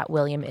think that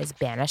William is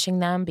banishing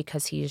them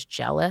because he's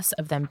jealous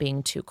of them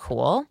being too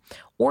cool,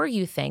 or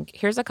you think,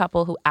 here's a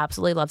couple who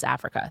absolutely loves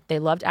Africa. They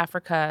loved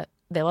Africa.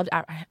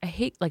 I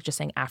hate like just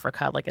saying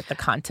Africa, like at the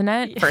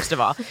continent, first of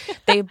all.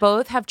 They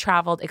both have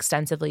traveled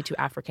extensively to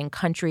African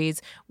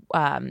countries.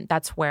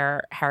 That's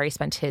where Harry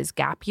spent his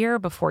gap year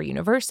before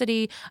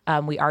university.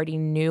 We already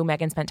knew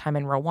Meghan spent time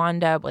in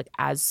Rwanda,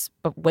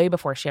 but way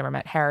before she ever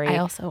met Harry. I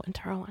also went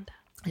to Rwanda.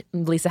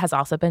 Lisa has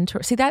also been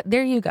to. See that?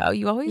 There you go.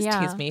 You always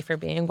tease me for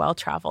being well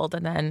traveled,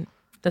 and then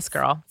this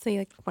girl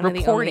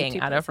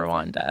reporting out of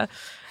Rwanda.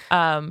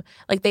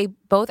 Like they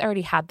both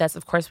already had this.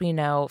 Of course, we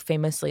know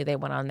famously they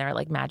went on their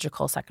like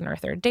magical second or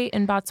third date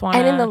in Botswana.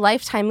 And in the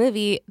Lifetime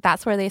movie,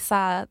 that's where they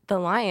saw the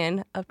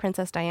lion of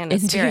Princess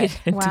Diana's spirit.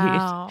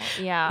 Wow.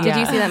 Yeah. Did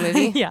you see that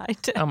movie? Yeah, I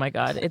did. Oh my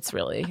God. It's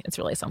really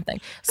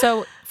something.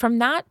 So from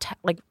that,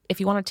 like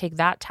if you want to take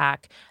that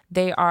tack,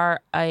 they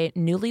are a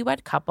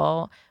newlywed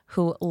couple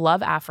who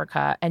love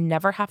Africa and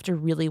never have to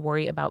really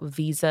worry about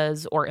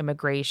visas or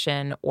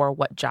immigration or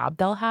what job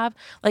they'll have.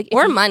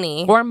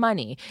 Money. Or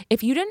money.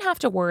 If you didn't have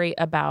to worry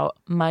about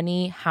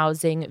money,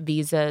 housing,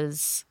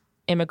 visas,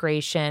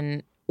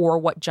 immigration, or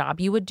what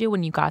job you would do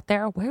when you got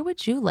there, where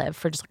would you live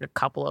for just like a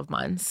couple of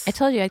months? I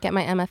told you I'd get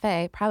my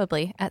MFA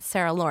probably at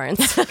Sarah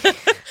Lawrence.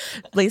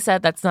 Lisa,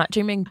 that's not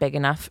dreaming big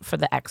enough for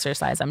the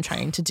exercise I'm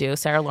trying to do.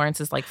 Sarah Lawrence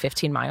is like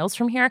 15 miles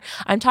from here.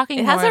 I'm talking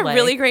It has a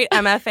really great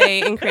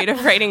MFA in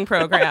creative writing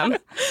program.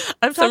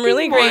 I'm Some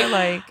really great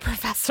like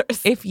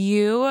professors. If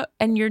you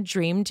and your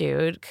dream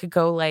dude could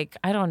go like,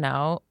 I don't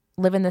know,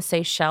 live in the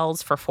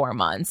Seychelles for 4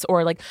 months,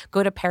 or like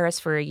go to Paris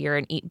for a year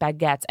and eat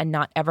baguettes and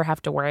not ever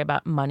have to worry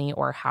about money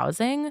or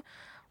housing.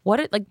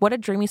 What a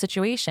dreamy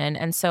situation.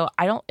 And so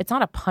it's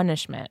not a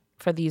punishment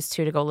for these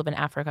two to go live in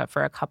Africa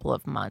for a couple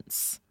of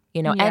months,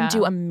 and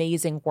do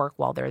amazing work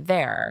while they're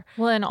there.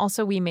 Well, and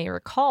also we may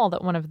recall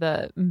that one of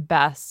the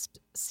best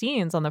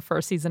scenes on the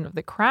first season of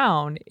The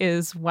Crown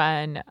is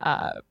when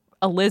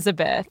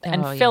Elizabeth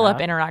and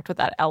Philip interact with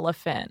that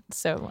elephant.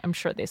 So I'm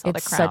sure they saw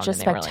The Crown. It's such a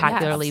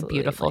spectacularly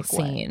beautiful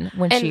scene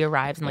when she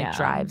arrives and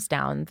drives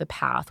down the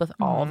path with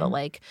all the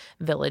like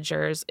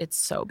villagers. It's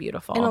so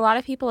beautiful. And a lot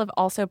of people have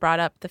also brought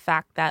up the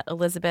fact that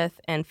Elizabeth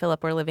and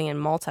Philip were living in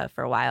Malta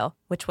for a while,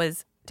 which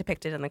was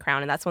depicted in The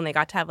Crown. And that's when they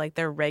got to have like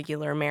their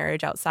regular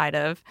marriage outside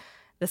of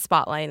the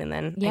spotlight. And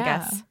then I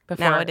guess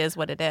now it is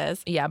what it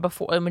is. Yeah,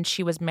 before when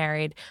she was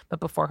married, but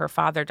before her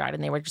father died,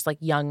 and they were just like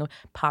young,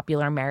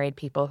 popular married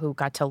people who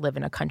got to live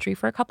in a country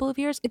for a couple of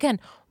years. Again,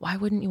 why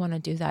wouldn't you want to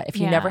do that if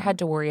you never had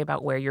to worry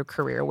about where your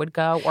career would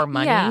go or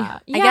money? Yeah.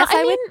 I guess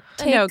I would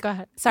take, no, go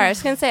ahead. Sorry, I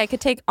was going to say I could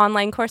take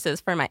online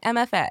courses for my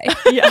MFA.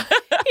 Yeah.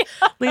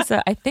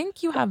 Lisa, I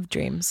think you have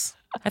dreams.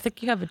 I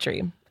think you have a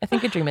dream. I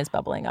think a dream is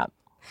bubbling up.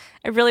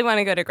 I really want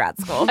to go to grad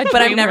school, but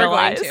I'm never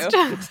going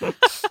to.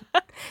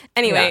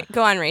 Anyway,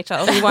 go on,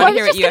 Rachel. We want to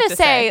hear what you have to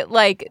say. I was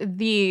just going to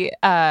say,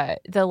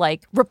 like, the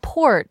like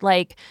report,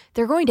 like,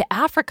 they're going to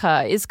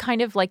Africa is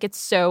kind of like, it's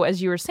so,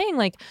 as you were saying,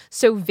 like,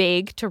 so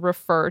vague to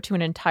refer to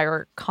an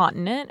entire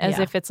continent as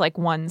if it's like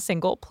one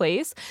single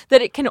place,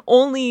 that it can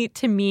only,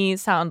 to me,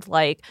 sound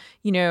like,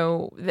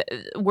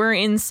 we're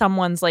in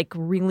someone's like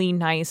really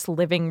nice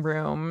living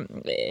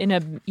room in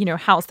a,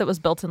 house that was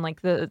built in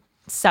like the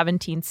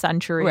 17th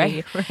century.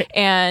 Right.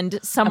 And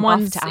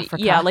someone's to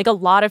Africa. yeah, like a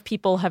lot of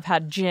people have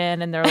had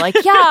gin and they're like,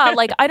 yeah,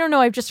 like I don't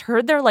know, I've just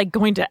heard they're like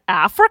going to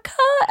Africa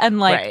and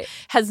like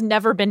has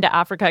never been to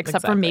Africa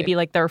except for maybe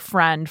like their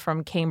friend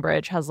from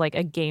Cambridge has like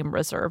a game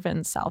reserve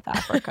in South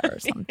Africa or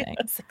something.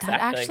 Yes, exactly.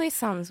 That actually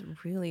sounds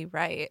really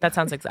right. That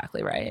sounds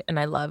exactly right. And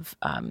I love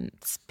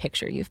this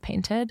picture you've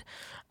painted.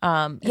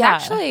 It's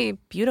actually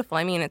beautiful.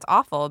 I mean, it's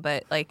awful,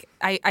 but like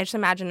I just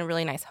imagine a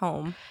really nice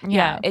home.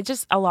 Yeah, it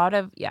just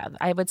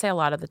I would say a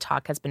lot of the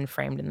talk has been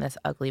framed in this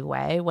ugly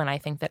way when I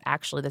think that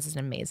actually this is an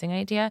amazing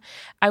idea.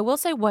 I will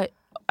say what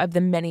of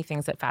the many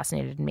things that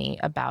fascinated me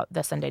about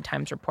the Sunday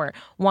Times report.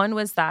 One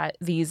was that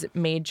these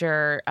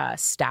major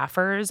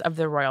staffers of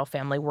the royal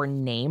family were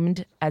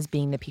named as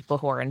being the people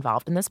who are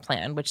involved in this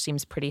plan, which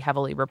seems pretty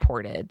heavily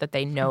reported, that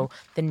they know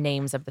the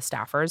names of the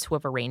staffers who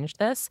have arranged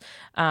this.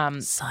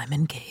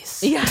 Simon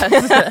Case. Yes.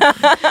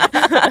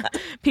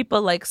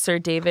 People like Sir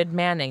David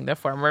Manning, the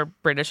former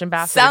British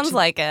ambassador Sounds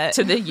like it.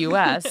 to the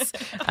U.S.,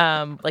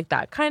 like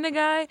that kind of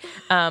guy.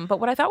 But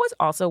what I thought was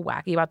also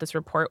wacky about this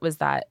report was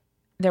that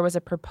there was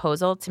a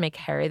proposal to make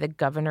Harry the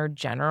Governor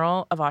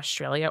General of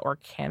Australia or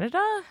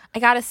Canada. I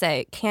gotta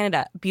say,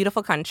 Canada,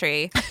 beautiful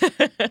country,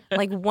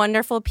 like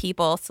wonderful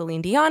people.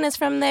 Celine Dion is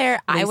from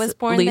there. I was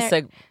born there.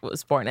 Lisa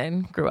was born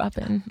and grew up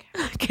in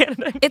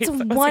Canada. It's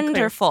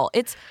wonderful.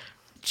 It's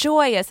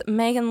joyous.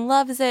 Megan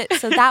loves it,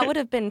 so that would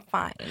have been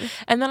fine.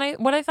 And then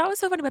what I thought was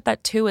so funny about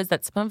that too is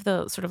that some of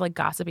the sort of like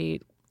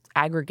gossipy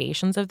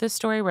aggregations of this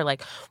story were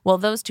like, well,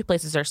 those two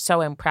places are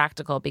so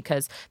impractical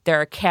because there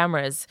are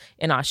cameras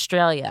in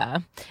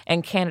Australia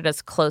and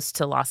Canada's close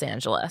to Los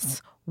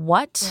Angeles.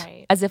 What?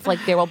 Right. As if like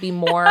there will be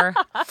more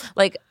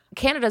like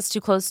Canada's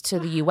too close to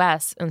the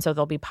US and so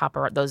there'll be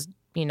those,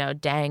 you know,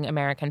 dang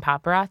American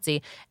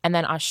paparazzi. And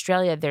then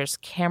Australia, there's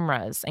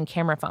cameras and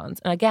camera phones.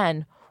 And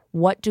again,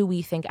 what do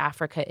we think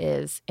Africa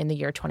is in the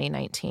year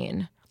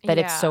 2019? That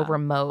it's so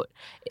remote.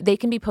 They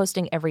can be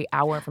posting every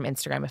hour from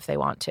Instagram if they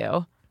want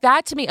to.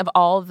 That to me, of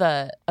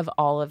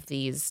all of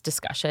these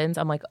discussions,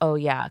 I'm like, oh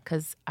yeah,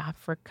 because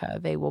Africa,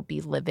 they will be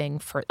living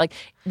for like,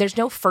 there's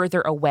no further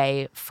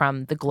away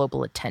from the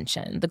global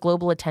attention. The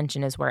global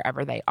attention is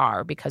wherever they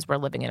are because we're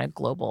living in a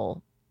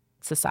global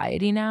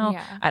society now.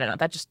 Yeah. I don't know.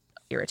 That just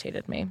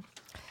irritated me.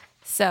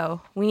 So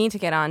we need to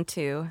get on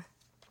to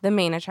the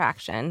main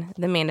attraction,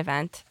 the main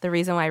event, the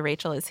reason why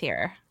Rachel is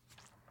here.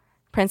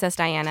 Princess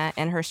Diana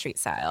and her street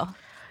style.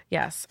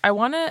 Yes. I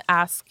want to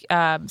ask,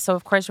 so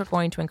of course we're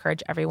going to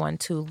encourage everyone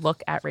to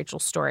look at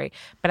Rachel's story,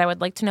 but I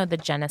would like to know the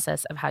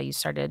genesis of how you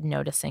started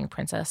noticing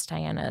Princess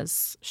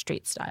Diana's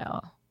street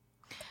style.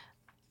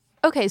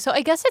 Okay, so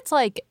I guess it's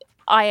like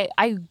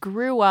I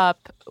grew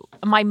up,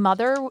 my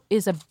mother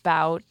is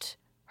about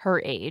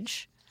her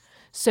age.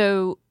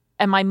 So,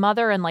 and my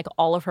mother and like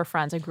all of her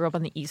friends, I grew up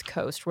on the East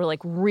Coast, were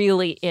like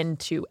really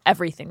into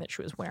everything that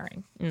she was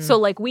wearing. So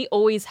like we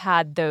always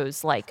had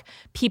those like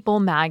People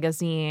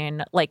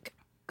magazine, like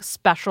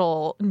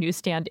special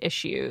newsstand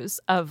issues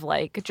of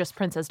like just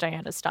Princess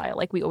Diana style.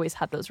 Like we always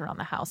had those around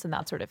the house and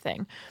that sort of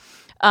thing.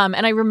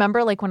 And I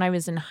remember like when I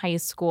was in high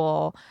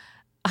school,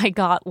 I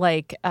got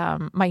like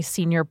my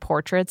senior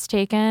portraits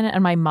taken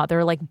and my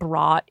mother like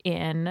brought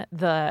in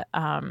the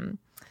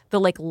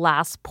like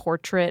last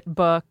portrait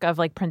book of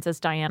like Princess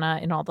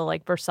Diana in all the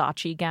like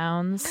Versace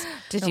gowns.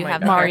 Did you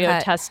have Mario the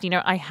haircut?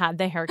 Testino? I had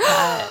the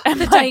haircut.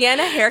 The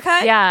Diana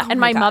haircut? Yeah. Oh and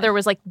my God. mother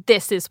was like,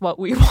 this is what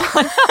we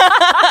want.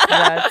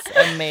 That's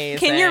amazing.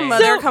 Can your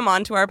mother come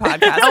on to our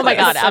podcast? Oh my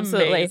God, That's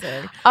absolutely.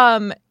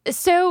 amazing.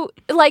 So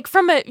like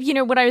from a, you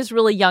know, when I was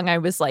really young, I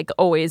was like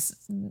always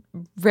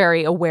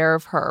very aware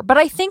of her. But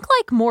I think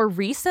like more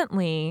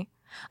recently,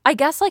 I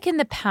guess like in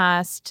the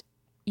past,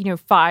 you know,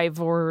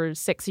 5 or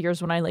 6 years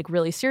when I like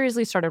really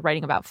seriously started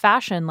writing about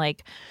fashion,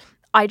 like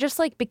I just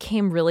like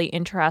became really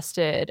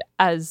interested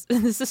as,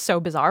 this is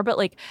so bizarre, but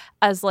like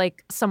as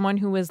like someone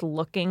who was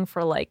looking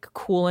for like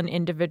cool and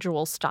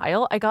individual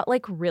style, I got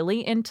like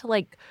really into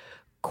like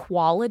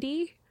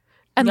quality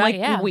and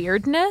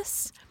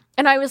weirdness.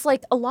 And I was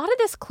like, a lot of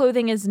this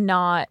clothing is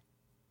not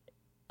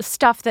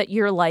stuff that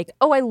you're like,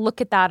 oh, I look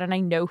at that and I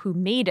know who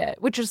made it,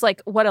 which is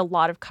like what a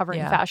lot of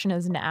covering fashion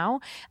is now.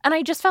 And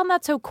I just found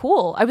that so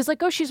cool. I was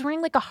like, oh, she's wearing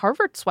like a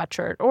Harvard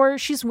sweatshirt, or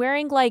she's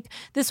wearing like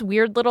this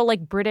weird little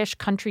like British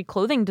country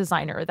clothing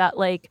designer that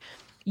like,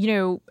 you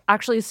know,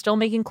 actually is still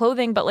making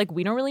clothing, but like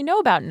we don't really know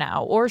about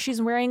now. Or she's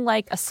wearing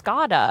like a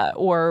Skada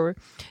or,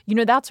 you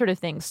know, that sort of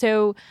thing.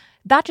 So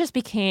that just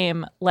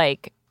became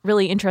like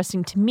really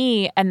interesting to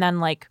me. And then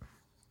like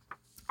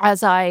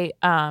as I,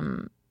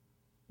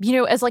 you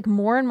know, as like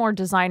more and more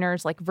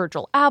designers like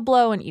Virgil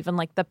Abloh and even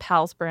like the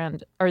Palace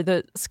brand or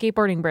the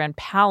skateboarding brand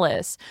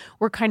Palace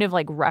were kind of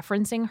like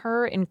referencing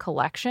her in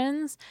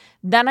collections,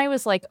 then I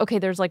was like, okay,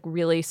 there's like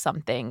really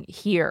something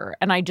here.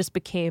 And I just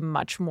became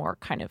much more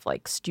kind of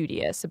like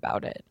studious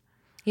about it.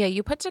 Yeah,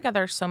 you put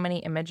together so many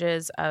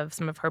images of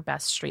some of her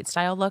best street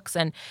style looks.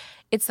 And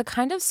it's the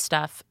kind of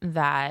stuff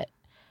that,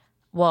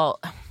 well,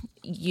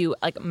 you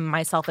like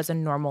myself as a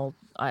normal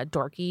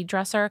dorky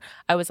dresser,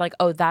 I was like,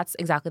 oh, that's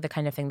exactly the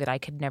kind of thing that I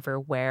could never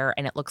wear,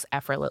 and it looks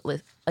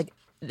effortless. Like,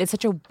 it's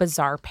such a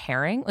bizarre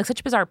pairing, like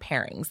such bizarre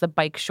pairings. The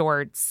bike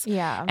shorts,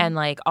 and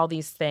like all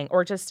these things,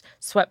 or just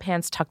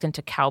sweatpants tucked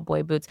into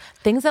cowboy boots,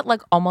 things that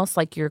like almost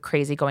like you're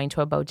crazy going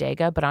to a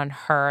bodega, but on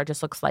her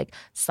just looks like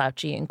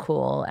slouchy and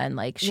cool, and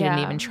like she didn't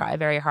even try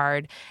very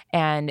hard.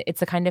 And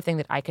it's the kind of thing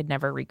that I could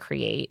never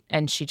recreate.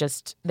 And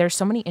there's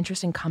so many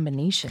interesting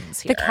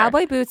combinations here. The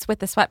cowboy boots with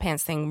the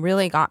sweatpants thing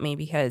really got me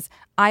because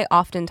I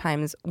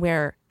oftentimes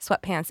wear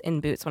sweatpants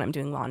in boots when I'm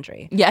doing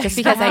laundry. Yes. Just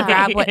because I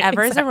grab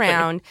whatever's Exactly.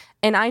 around,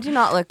 and I do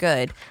not look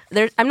good.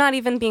 I'm not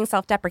even being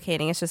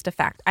self-deprecating. It's just a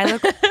fact. I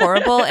look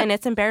horrible, and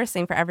it's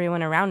embarrassing for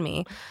everyone around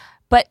me.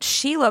 But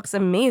she looks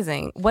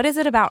amazing. What is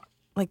it about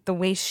like the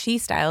way she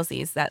styles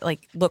these that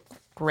like look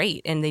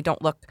great and they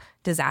don't look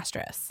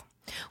disastrous?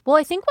 Well,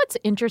 I think what's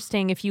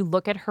interesting if you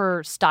look at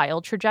her style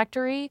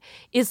trajectory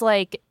is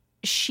like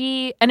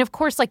and of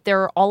course, like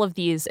there are all of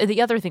these.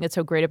 The other thing that's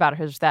so great about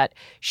her is that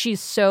she was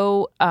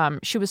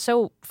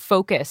so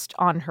focused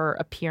on her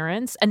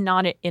appearance, and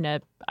not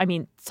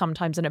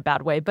sometimes in a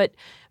bad way, but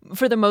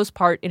for the most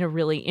part in a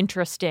really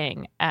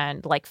interesting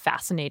and like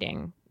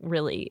fascinating,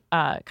 really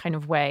kind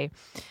of way.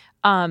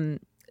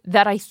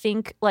 That I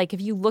think, like,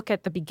 if you look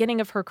at the beginning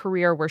of her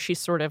career, where she's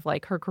sort of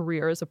like her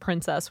career as a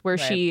princess, where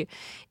she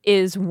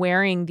is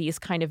wearing these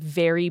kind of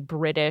very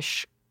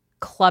British,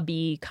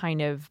 clubby, kind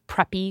of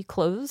preppy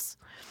clothes,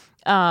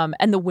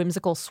 and the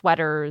whimsical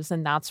sweaters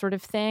and that sort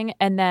of thing.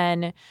 And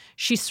then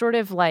she sort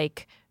of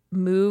like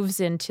moves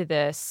into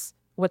this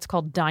what's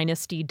called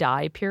dynasty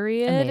dye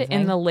period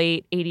in the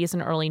late 80s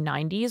and early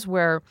 90s,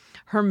 where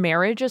her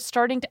marriage is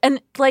starting to,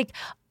 and like,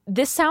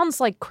 this sounds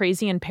like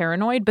crazy and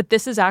paranoid, but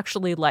this is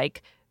actually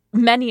like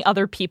many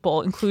other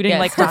people, including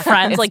like her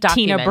friends, like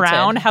Tina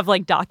Brown, have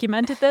like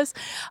documented this.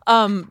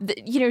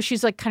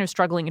 She's like kind of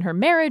struggling in her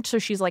marriage. So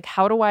she's like,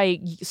 how do I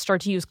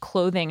start to use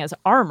clothing as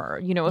armor?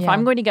 If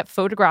I'm going to get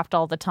photographed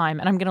all the time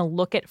and I'm going to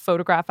look at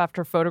photograph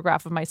after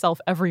photograph of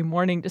myself every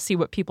morning to see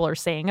what people are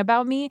saying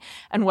about me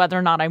and whether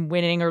or not I'm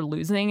winning or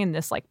losing in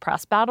this like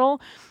press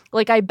battle,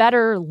 like I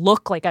better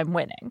look like I'm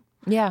winning.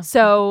 Yeah.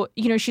 So,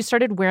 she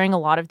started wearing a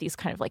lot of these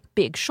kind of like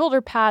big shoulder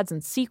pads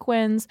and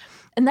sequins.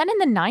 And then in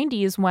the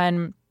 90s,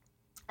 when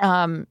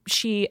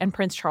she and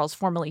Prince Charles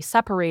formally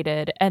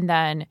separated, and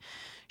then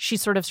she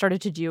sort of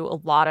started to do a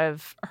lot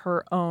of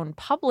her own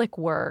public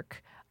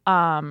work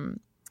and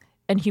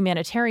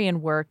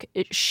humanitarian work.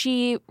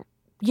 She,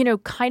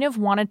 kind of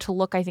wanted to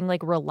look, I think,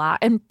 like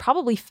relaxed, and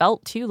probably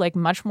felt too like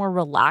much more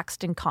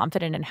relaxed and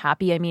confident and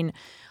happy. I mean,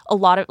 a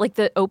lot of like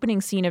the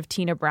opening scene of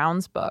Tina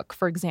Brown's book,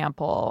 for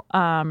example,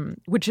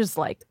 which is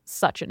like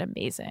such an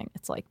amazing,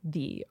 it's like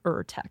the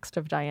text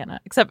of Diana,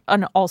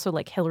 and also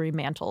like Hilary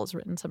Mantel has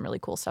written some really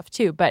cool stuff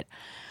too. But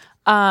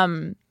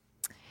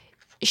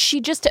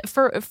she just,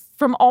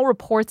 from all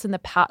reports in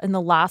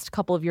the last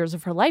couple of years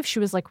of her life, she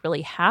was like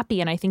really happy.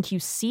 And I think you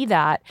see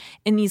that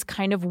in these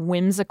kind of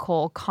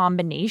whimsical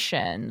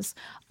combinations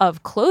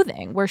of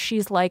clothing where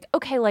she's like,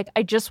 okay, like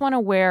I just want to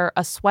wear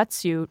a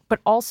sweatsuit,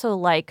 but also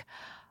like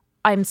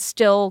I'm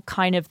still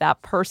kind of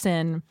that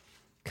person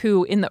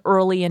who in the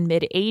early and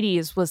mid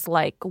 80s was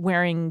like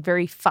wearing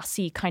very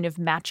fussy kind of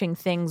matching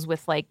things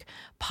with like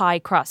pie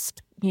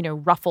crust,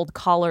 ruffled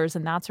collars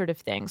and that sort of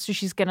thing. So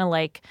she's going to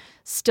like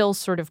still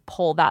sort of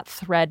pull that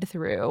thread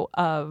through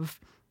of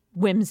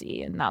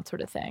whimsy and that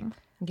sort of thing.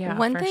 Yeah,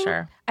 one for thing,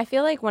 sure. I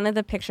feel like one of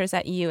the pictures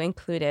that you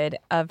included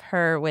of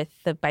her with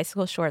the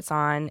bicycle shorts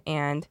on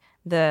and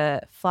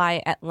the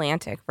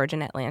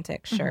Virgin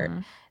Atlantic shirt,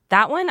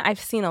 that one I've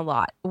seen a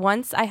lot.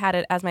 Once I had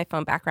it as my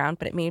phone background,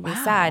 but it made me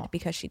sad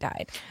because she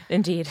died.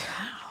 Indeed.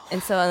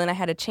 And so then I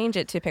had to change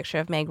it to a picture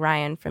of Meg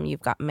Ryan from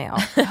You've Got Mail.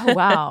 Oh,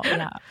 wow.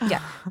 Yeah.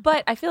 Yeah.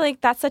 But I feel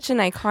like that's such an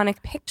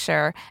iconic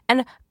picture.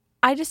 And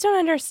I just don't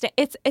understand.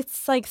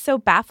 It's like so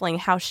baffling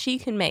how she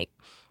can make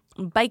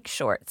bike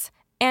shorts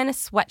and a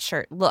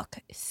sweatshirt look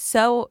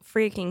so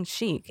freaking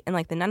chic, and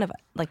like none of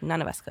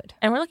us could.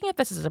 And we're looking at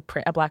this as a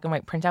black and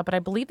white printout, but I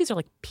believe these are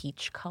like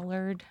peach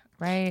colored,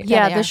 right?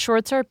 Yeah, the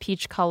shorts are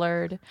peach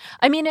colored.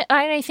 I mean,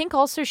 I think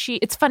also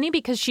it's funny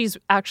because she's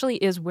actually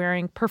is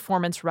wearing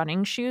performance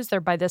running shoes.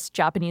 They're by this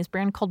Japanese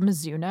brand called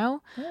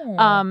Mizuno.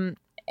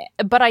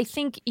 But I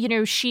think,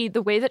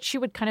 the way that she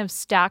would kind of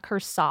stack her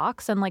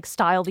socks and like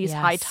style these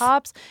high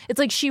tops, it's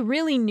like she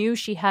really knew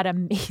she had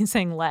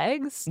amazing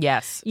legs.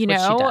 Yes. Which she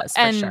does,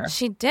 and for sure.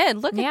 She did.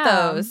 Look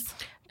at those.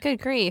 Good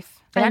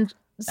grief. And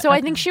so I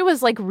think she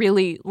was like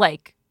really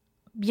like,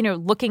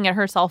 looking at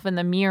herself in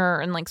the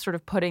mirror and like sort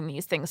of putting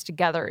these things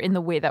together in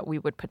the way that we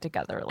would put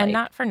together. Like, and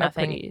not for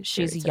nothing,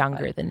 she's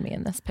younger than me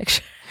in this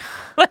picture.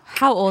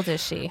 How old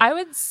is she? I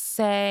would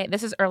say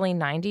this is early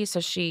 90s,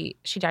 so she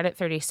died at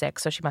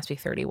 36, so she must be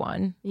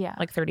 31. Yeah.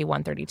 Like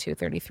 31, 32,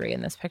 33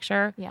 in this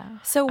picture. Yeah.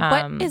 So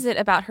what is it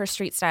about her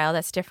street style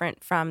that's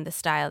different from the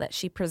style that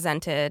she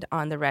presented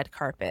on the red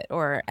carpet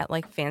or at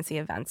like fancy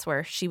events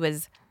where she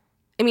was,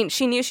 I mean,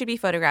 she knew she'd be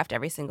photographed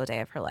every single day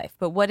of her life,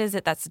 but what is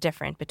it that's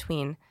different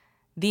between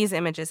these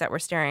images that we're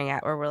staring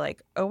at where we're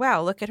like, oh,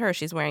 wow, look at her.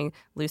 She's wearing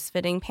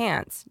loose-fitting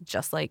pants,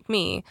 just like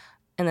me.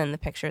 And then the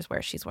pictures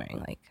where she's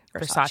wearing, like,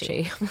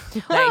 Versace.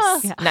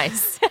 Nice.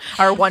 Nice.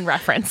 Our one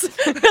reference.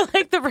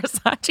 Like the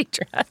Versace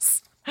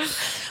dress.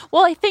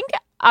 Well, I think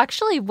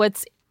actually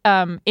what's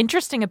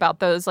interesting about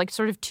those, like,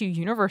 sort of two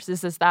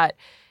universes is that,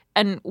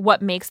 and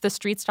what makes the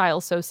street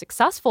style so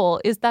successful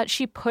is that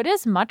she put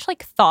as much,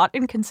 like, thought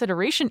and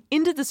consideration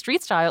into the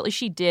street style as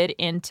she did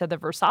into the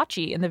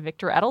Versace and the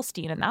Victor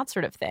Edelstein and that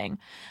sort of thing.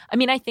 I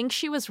mean, I think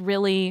she was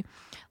really,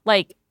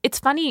 like, it's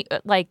funny,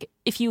 like,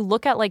 if you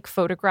look at, like,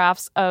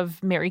 photographs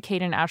of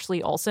Mary-Kate and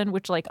Ashley Olsen,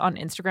 which, like, on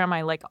Instagram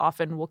I, like,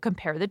 often will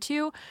compare the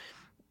two,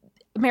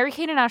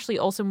 Mary-Kate and Ashley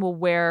Olsen will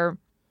wear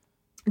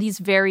these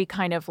very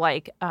kind of,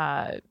 like,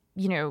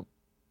 you know,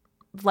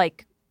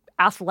 like,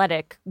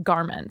 athletic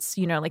garments,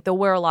 you know, like they'll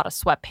wear a lot of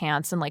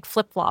sweatpants and like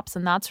flip-flops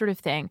and that sort of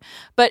thing.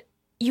 But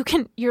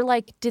you're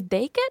like, did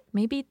they get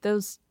maybe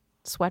those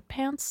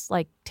sweatpants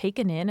like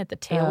taken in at the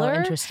tailor? Oh,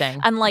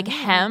 interesting. And like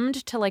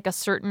hemmed to like a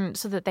certain,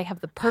 so that they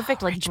have the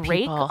perfect like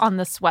break on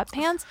the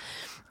sweatpants.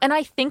 And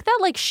I think that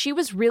like she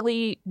was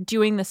really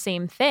doing the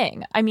same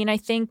thing. I mean, I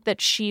think that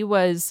she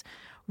was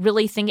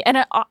really thinking,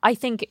 and I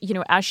think, you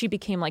know, as she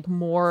became like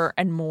more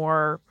and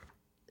more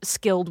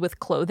skilled with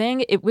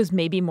clothing, it was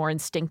maybe more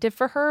instinctive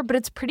for her. But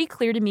it's pretty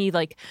clear to me,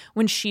 like,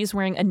 when she's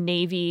wearing a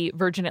navy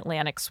Virgin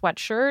Atlantic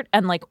sweatshirt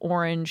and like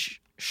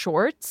orange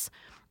shorts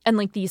and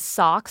like these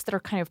socks that are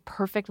kind of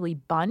perfectly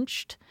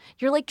bunched,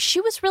 you're like, she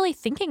was really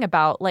thinking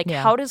about like,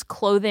 how does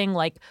clothing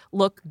like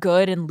look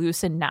good and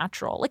loose and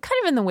natural, like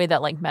kind of in the way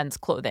that like men's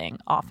clothing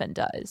often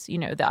does. You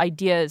know, the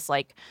idea is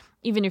like,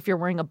 even if you're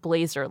wearing a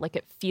blazer, like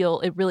it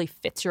really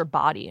fits your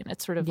body and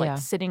it's sort of like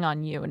sitting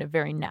on you in a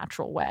very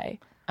natural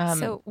way.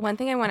 So one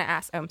thing I want to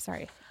ask, I'm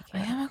sorry. I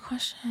have a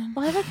question.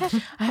 Well, I have a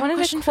question. I have a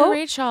question for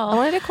Rachel. I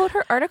wanted to quote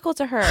her article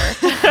to her.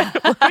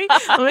 let me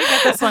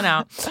get this one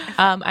out.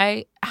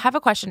 I have a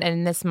question,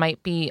 and this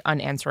might be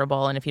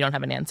unanswerable. And if you don't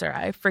have an answer,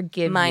 I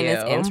forgive Mine you. Mine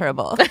is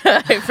answerable.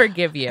 I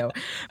forgive you.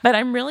 But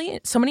I'm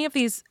really, so many of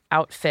these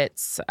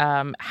outfits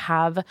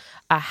have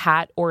a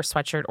hat or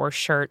sweatshirt or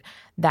shirt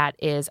that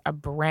is a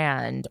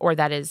brand or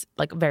that is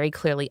like very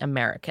clearly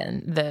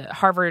American. The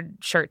Harvard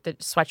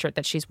sweatshirt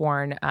that she's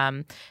worn,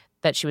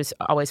 that she was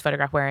always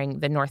photographed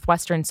wearing, the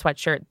Northwestern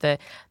sweatshirt, the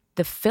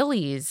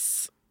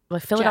Phillies, the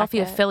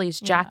Philadelphia Phillies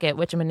jacket,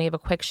 which I'm going to give a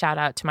quick shout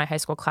out to my high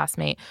school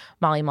classmate,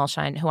 Molly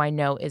Mulshine, who I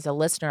know is a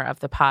listener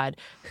of the pod,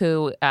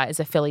 who is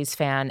a Phillies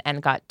fan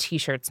and got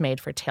T-shirts made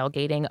for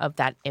tailgating of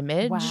that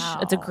image. Wow.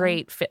 It's a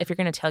great, if you're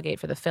going to tailgate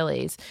for the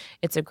Phillies,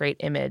 it's a great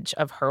image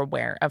of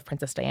of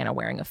Princess Diana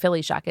wearing a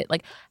Phillies jacket.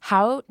 Like,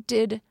 how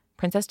did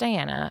Princess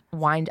Diana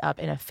wind up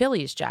in a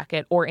Phillies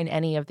jacket or in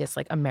any of this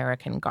like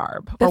American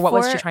garb? Or what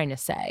was she trying to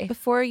say?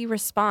 Before you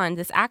respond,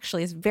 this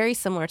actually is very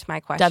similar to my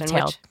question,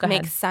 Dovetail. which Go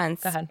ahead. makes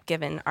sense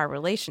given our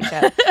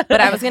relationship.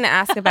 But I was going to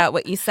ask about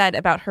what you said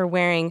about her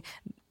wearing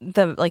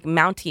the like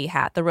Mountie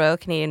hat, the Royal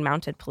Canadian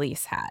Mounted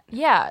Police hat.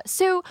 Yeah.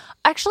 So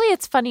actually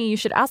it's funny you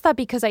should ask that,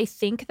 because I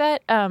think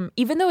that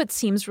even though it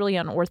seems really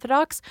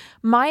unorthodox,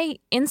 my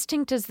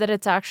instinct is that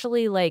it's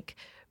actually like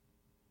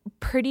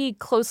pretty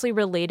closely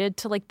related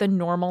to like the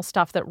normal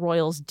stuff that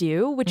royals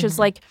do, which is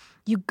like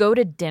you go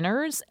to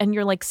dinners and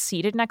you're like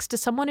seated next to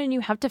someone and you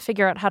have to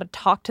figure out how to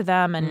talk to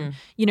them and,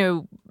 you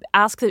know,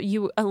 ask that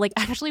you like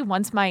actually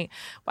once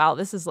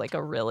this is like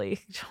a really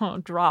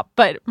drop,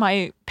 but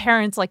my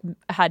parents like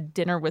had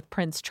dinner with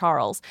Prince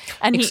Charles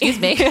and Excuse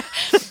me.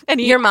 And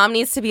your mom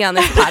needs to be on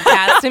this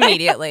podcast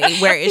immediately.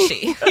 Where is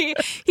she?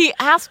 He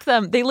asked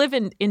them, they live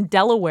in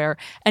Delaware,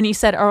 and he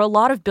said, are a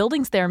lot of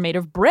buildings there made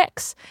of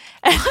bricks?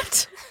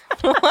 What?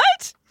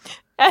 What?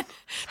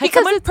 Has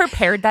someone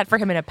prepared that for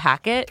him in a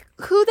packet?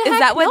 Who the heck is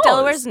that what knows?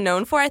 Delaware's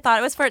known for? I thought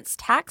it was for its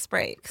tax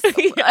breaks.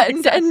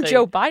 And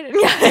Joe Biden.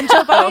 And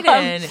Joe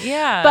Biden.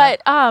 Yeah.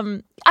 But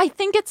I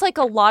think it's like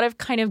a lot of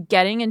kind of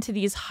getting into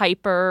these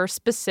hyper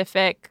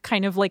specific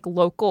kind of like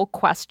local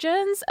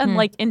questions and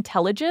like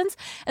intelligence.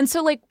 And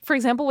so like, for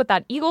example, with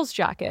that Eagles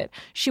jacket,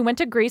 she went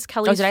to Grace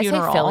Kelly's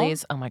funeral. I say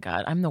Phillies? Oh my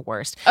God, I'm the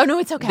worst. Oh no,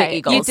 it's okay. The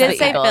Eagles. You did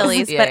say Eagles.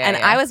 Phillies, Yeah, and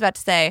yeah. I was about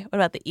to say, what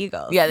about the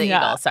Eagles? Yeah, the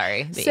Eagles.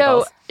 Sorry. The so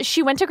Eagles.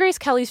 she went to Grace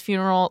Kelly's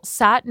funeral,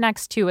 sat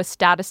next to a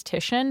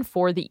statistician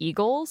for the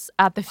Eagles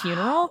at the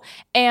funeral,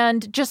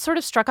 and just sort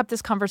of struck up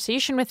this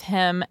conversation with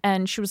him.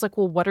 And she was like,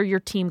 well, what are your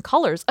team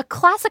colors? A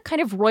classic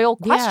kind of royal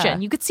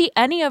question. You could see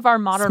any of our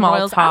modern Small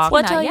royals talk. asking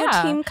What that. are your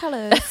team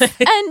colors?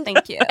 And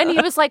Thank you. And he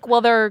was like,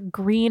 well, they're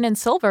green and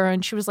silver.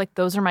 And she was like,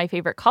 those are my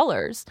favorite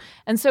colors.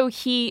 And so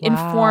he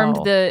informed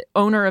the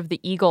owner of the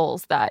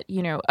Eagles that,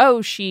 you know,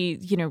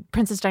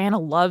 Princess Diana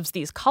loves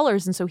these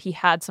colors. And so he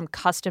had some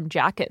custom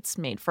jackets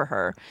made for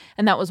her.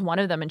 And that was one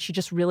of them. And she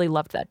just really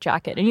loved that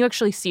jacket. And you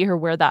actually see her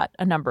wear that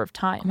a number of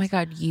times. Oh my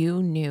God,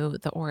 you knew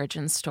the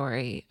origin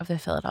story of the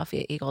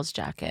Philadelphia Eagles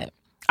jacket.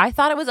 I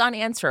thought it was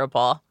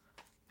unanswerable.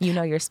 You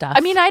know your stuff.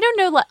 I mean, I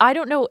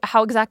don't know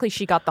how exactly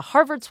she got the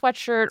Harvard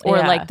sweatshirt or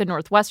like the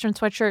Northwestern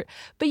sweatshirt,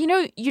 but you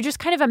know, you just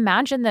kind of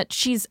imagine that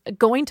she's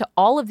going to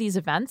all of these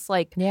events,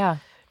 like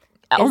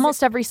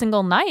almost every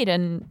single night,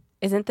 and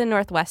Isn't the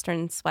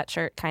Northwestern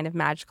sweatshirt kind of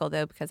magical,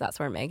 though, because that's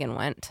where Meghan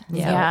went?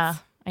 Yeah.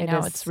 I know.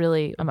 is It's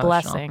really a emotional.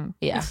 blessing.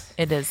 Yeah,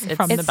 it is. It's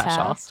From the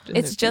special. past.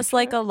 It's just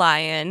like a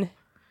lion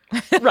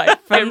Right.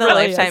 from the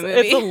Lifetime movie.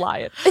 It's a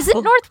lion. Is it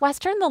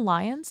Northwestern the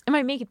Lions? Am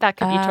I making that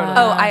could be totally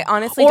Oh, I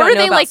honestly or don't are know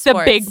they about like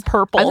sports. the big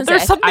purple?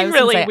 There's something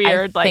really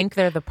weird. I think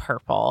they're the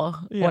purple.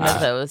 One of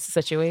those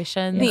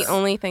situations. The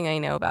only thing I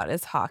know about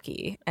is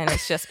hockey, and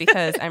it's just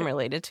because I'm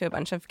related to a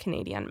bunch of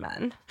Canadian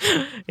men.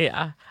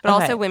 Yeah. But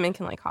Okay. also women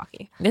can like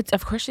hockey. It's,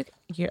 of course,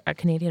 you're a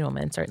Canadian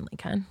woman, certainly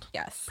can.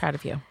 Yes. Proud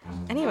of you.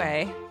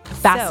 Anyway.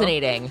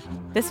 Fascinating. So,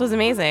 this was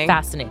amazing.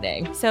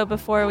 Fascinating. So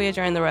before we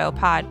adjourn the Royal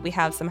Pod, we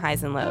have some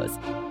highs and lows.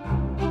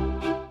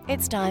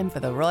 It's time for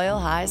the Royal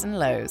Highs and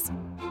Lows.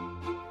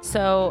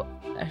 So,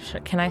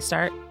 can I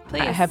start?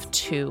 Please. I have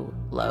 2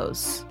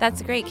 lows.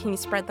 That's great. Can you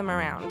spread them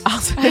around?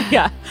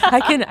 Yeah, I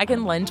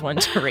can lend one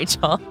to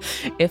Rachel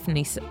if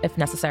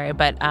necessary.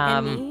 But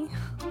And me?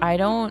 I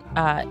don't.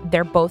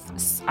 They're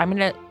both. I'm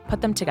gonna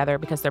put them together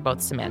because they're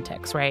both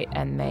semantics, right?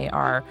 And they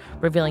are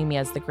revealing me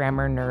as the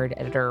grammar nerd,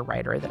 editor,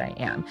 writer that I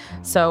am.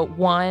 So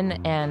one,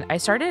 and I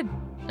started.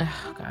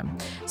 Oh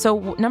God.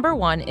 So number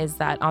one is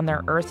that on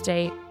their Earth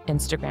Day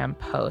Instagram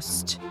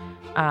post,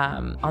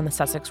 on the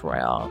Sussex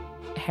Royal,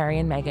 Harry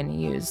and Meghan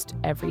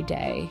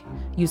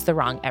used the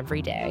wrong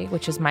every day,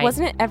 which is my.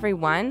 Wasn't it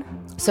everyone?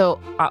 So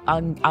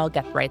I'll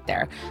get right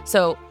there.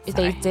 So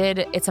they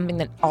did. It's something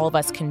that all of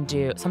us can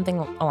do. Something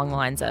along the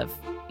lines of,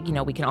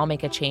 we can all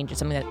make a change. It's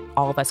something that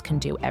all of us can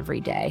do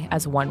every day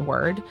as one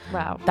word.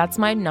 Wow. That's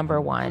my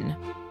number one.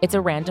 It's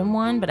a random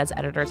one, but as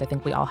editors, I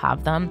think we all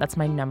have them. That's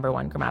my number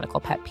one grammatical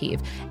pet peeve.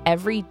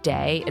 Every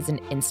day is an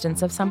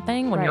instance of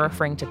something when you're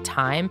referring to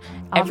time.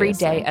 Every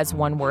day as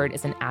one word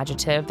is an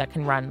adjective that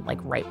can run like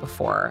right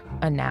before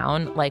a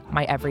noun, like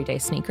my everyday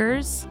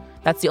sneakers.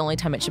 That's the only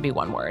time it should be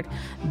one word.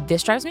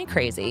 This drives me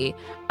crazy.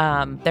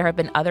 There have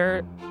been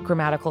other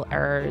grammatical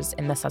errors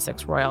in the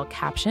Sussex Royal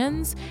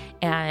captions,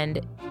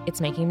 and it's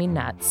making me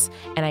nuts.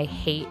 And I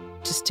hate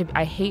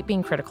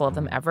being critical of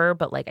them ever,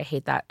 but like I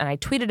hate that. And I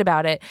tweeted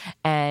about it,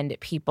 and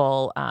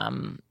people,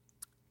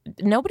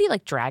 nobody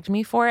like dragged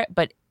me for it,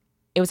 but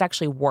it was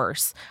actually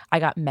worse. I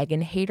got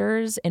Meghan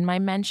haters in my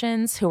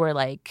mentions who were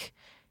like,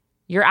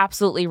 "You're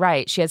absolutely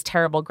right. She has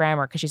terrible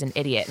grammar because she's an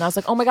idiot." And I was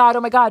like, oh my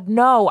God,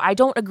 no, I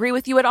don't agree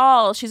with you at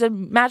all. She's a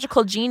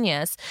magical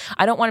genius.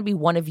 I don't want to be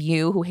one of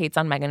you who hates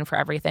on Meghan for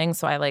everything.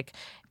 So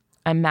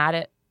I'm mad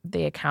at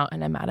the account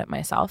and I'm mad at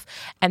myself.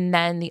 And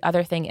then the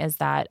other thing is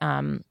that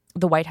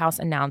the White House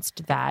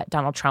announced that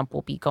Donald Trump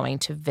will be doing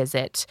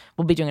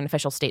an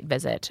official state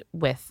visit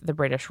with the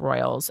British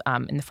royals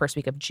in the first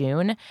week of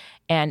June.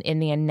 And in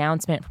the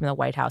announcement from the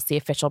White House, the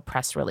official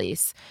press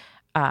release,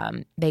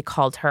 they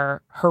called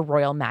her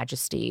Royal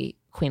Majesty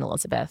Queen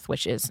Elizabeth,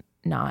 which is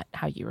not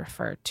how you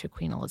refer to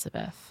Queen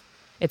Elizabeth.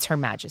 It's Her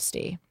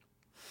Majesty.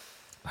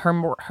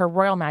 Her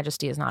Royal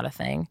Majesty is not a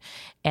thing.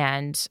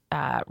 And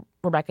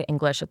Rebecca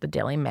English at the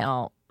Daily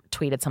Mail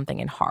tweeted something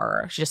in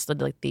horror. She just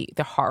did like the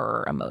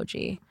horror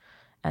emoji,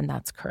 and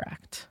that's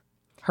correct.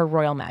 Her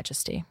Royal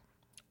Majesty.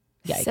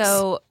 Yikes.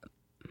 So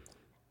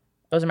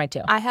those are my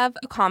 2. I have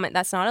a comment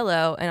that's not a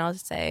low, and I'll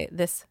just say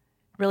this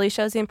really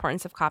shows the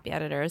importance of copy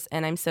editors,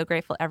 and I'm so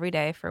grateful every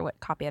day for what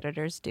copy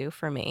editors do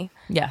for me.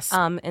 Yes.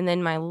 And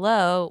then my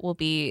low will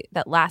be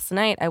that last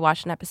night I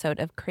watched an episode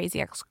of Crazy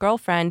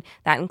Ex-Girlfriend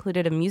that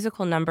included a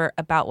musical number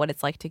about what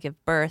it's like to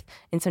give birth,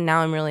 and so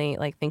now I'm really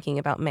like thinking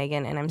about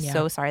Meghan, and I'm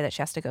so sorry that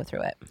she has to go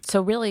through it.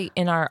 So really,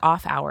 in our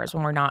off hours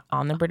when we're not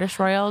on the British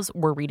Royals,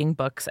 we're reading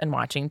books and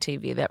watching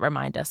TV that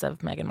remind us of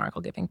Meghan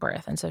Markle giving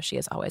birth, and so she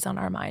is always on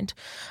our mind.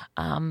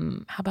 How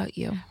about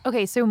you?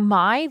 Okay, so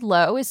my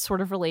low is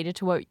sort of related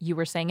to what you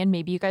were saying, and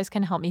maybe you guys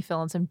can help me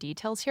fill in some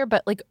details here.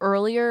 But like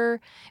earlier,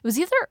 it was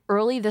either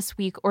early this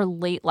week or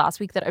late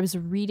last week that I was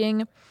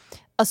reading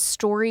a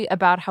story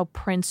about how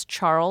Prince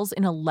Charles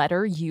in a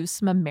letter used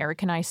some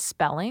Americanized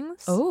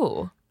spellings.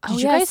 Oh.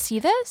 Did you guys see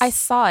this? I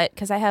saw it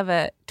because I have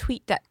a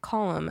TweetDeck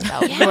column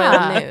about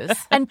royal news.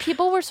 And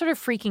people were sort of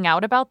freaking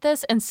out about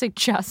this and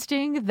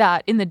suggesting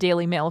that in the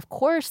Daily Mail, of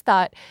course,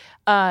 that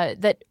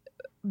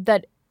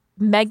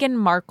Meghan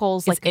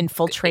Markle's Is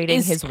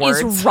infiltrating his words.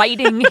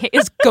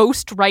 Is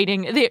ghost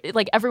writing.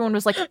 Like everyone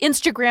was like,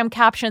 Instagram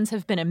captions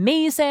have been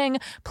amazing.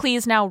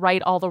 Please now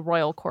write all the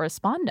royal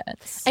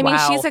correspondence. I mean,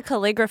 she's a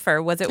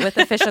calligrapher. Was it with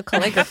official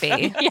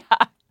calligraphy? Yeah.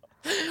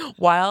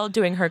 While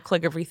doing her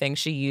calligraphy thing,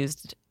 she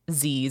used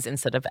Z's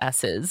instead of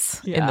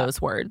S's in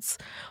those words.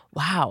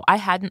 Wow. I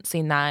hadn't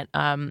seen that.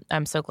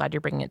 I'm so glad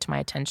you're bringing it to my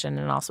attention.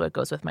 And also it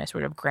goes with my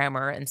sort of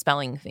grammar and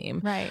spelling theme.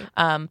 Right.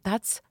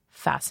 That's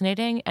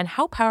fascinating. And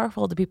how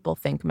powerful do people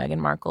think Meghan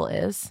Markle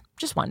is?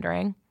 Just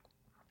wondering.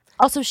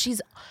 Also,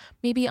 she's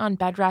maybe on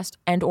bed rest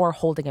and or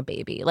holding a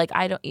baby. Like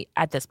I don't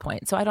at this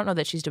point. So I don't know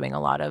that she's doing a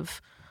lot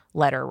of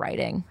letter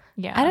writing.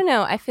 Yeah. I don't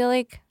know. I feel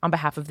like on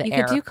behalf of the you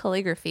heir. could do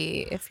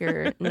calligraphy if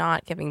you're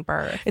not giving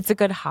birth. It's a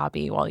good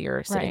hobby while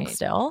you're sitting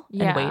still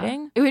and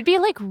waiting. It would be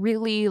like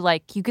really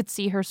like you could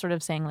see her sort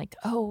of saying like,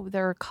 oh,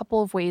 there are a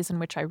couple of ways in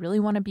which I really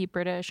want to be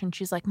British. And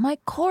she's like, my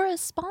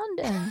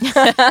correspondence.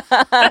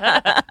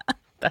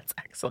 That's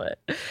Excellent.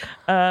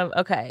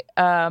 Okay.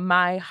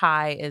 My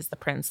high is the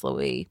Prince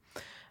Louis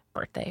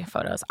birthday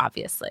photos,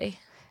 obviously.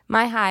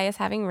 My high is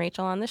having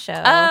Rachel on the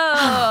show.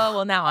 Oh,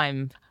 well,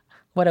 now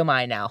what am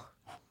I now?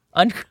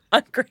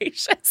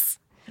 Ungracious.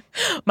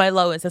 My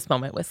low is this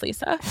moment with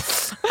Lisa.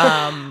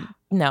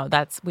 No,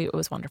 it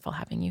was wonderful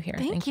having you here.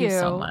 Thank you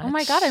so much. Oh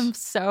my God,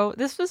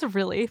 this was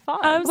really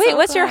fun. Wait,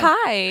 what's your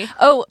high?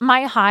 Oh,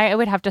 my high, I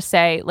would have to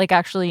say, like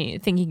actually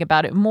thinking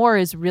about it more,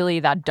 is really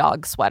that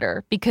dog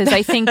sweater, because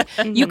I think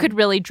you could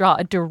really draw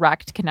a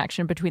direct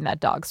connection between that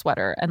dog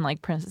sweater and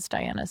like Princess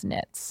Diana's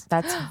knits.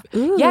 That's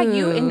yeah.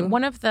 You in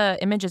one of the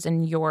images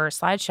in your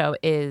slideshow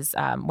is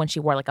when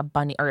she wore like a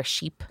bunny or a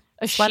sheep.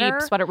 Sheep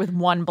sweater with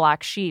one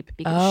black sheep,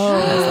 because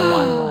she has the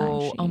one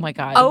black sheep. Oh my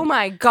God. Oh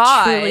my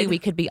God. Truly, we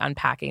could be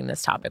unpacking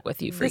this topic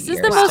with you for years. This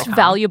is the most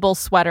valuable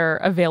sweater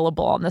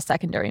available on the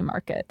secondary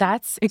market.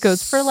 It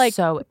goes for like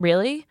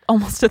really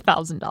almost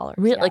 $1,000.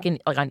 Really, like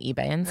on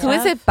eBay and stuff. Who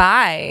is it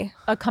by?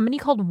 A company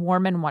called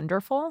Warm and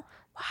Wonderful. Wow.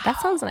 That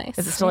sounds nice.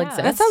 Does it still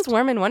exist? That sounds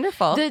warm and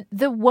wonderful.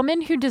 The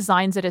woman who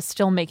designs it is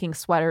still making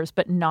sweaters,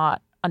 but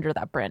not under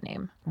that brand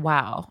name.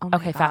 Wow. Oh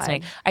okay,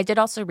 fascinating. I did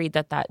also read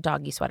that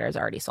doggy sweater is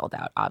already sold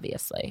out,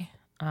 obviously.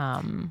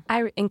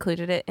 I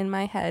included it in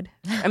my head.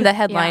 The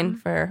headline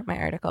for my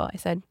article. I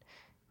said,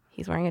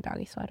 he's wearing a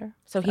doggy sweater.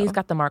 So he's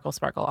got the Markle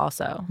Sparkle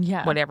also.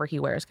 Yeah. Whatever he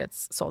wears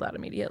gets sold out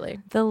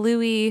immediately. The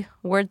Louis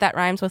word that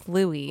rhymes with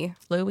Louis.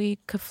 Louis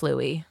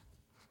Kaflooey.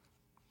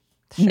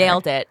 Sure.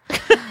 Nailed it.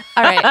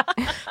 All right.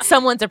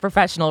 Someone's a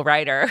professional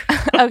writer.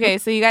 Okay,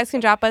 so you guys can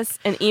drop us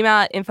an email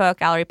at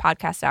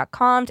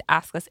info@gallerypodcast.com to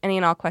ask us any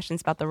and all questions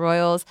about the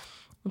Royals.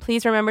 And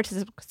please remember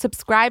to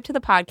subscribe to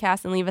the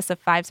podcast and leave us a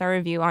 5-star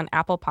review on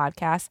Apple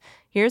Podcasts.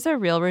 Here's a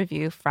real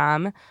review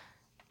from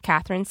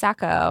Catherine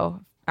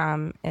Sacco. Do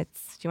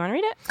you want to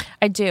read it?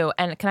 I do.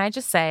 And can I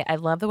just say, I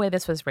love the way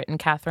this was written,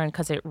 Catherine,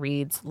 because it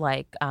reads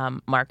like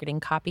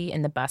marketing copy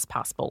in the best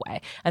possible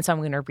way. And so I'm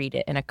going to read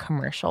it in a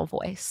commercial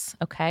voice.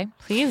 Okay?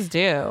 Please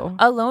do.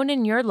 Alone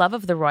in your love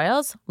of the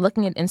Royals?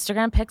 Looking at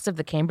Instagram pics of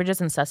the Cambridges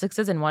and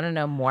Sussexes and want to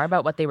know more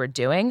about what they were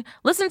doing?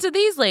 Listen to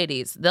these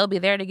ladies. They'll be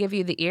there to give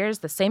you the ears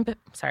the same...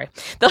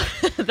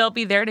 They'll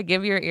be there to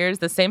give your ears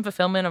the same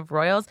fulfillment of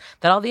Royals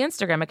that all the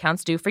Instagram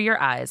accounts do for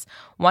your eyes.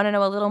 Want to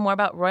know a little more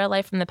about royal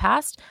life from the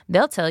past?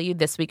 They'll tell you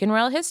this week in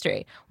royal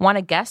history. Want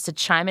a guest to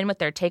chime in with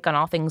their take on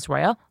all things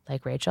royal,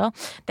 like Rachel?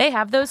 They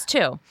have those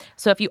too.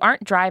 So if you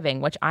aren't driving,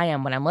 which I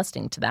am when I'm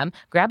listening to them,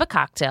 grab a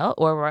cocktail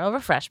or a royal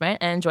refreshment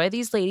and enjoy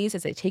these ladies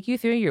as they take you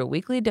through your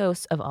weekly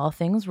dose of all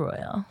things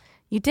royal.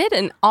 You did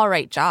an all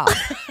right job.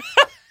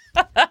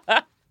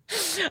 I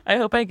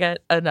hope I get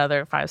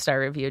another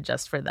 5-star review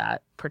just for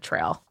that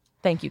portrayal.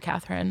 Thank you,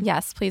 Catherine.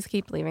 Yes, please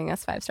keep leaving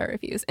us 5-star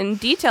reviews and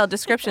detailed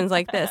descriptions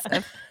like this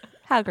of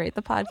how great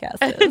the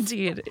podcast is.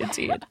 Indeed.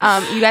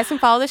 You guys can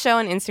follow the show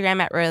on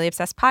Instagram at Royally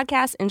Obsessed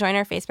Podcast and join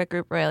our Facebook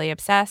group, Royally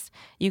Obsessed.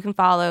 You can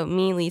follow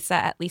me, Lisa,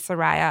 at Lisa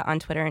Raya on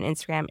Twitter and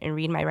Instagram and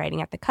read my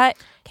writing at The Cut.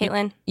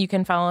 Caitlin? You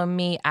can follow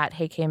me at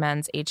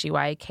HeyKmenz,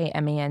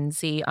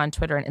 HeyKmenz on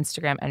Twitter and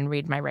Instagram and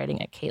read my writing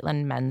at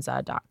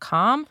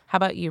CaitlinMenza.com. How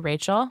about you,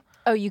 Rachel?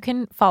 Oh, you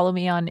can follow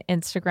me on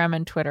Instagram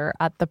and Twitter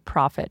at The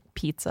Prophet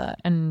Pizza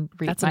and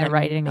read my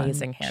writing on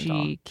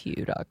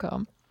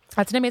GQ.com.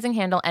 That's an amazing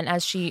handle. And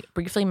as she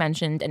briefly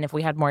mentioned, and if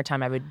we had more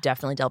time, I would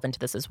definitely delve into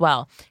this as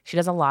well. Rachel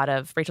does a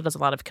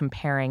lot of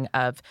comparing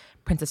of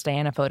Princess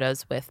Diana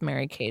photos with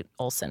Mary-Kate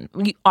Olsen.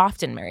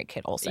 Often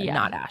Mary-Kate Olsen,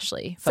 not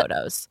Ashley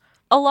photos.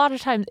 A lot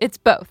of times it's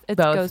both. It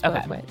both? goes both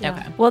Okay. ways.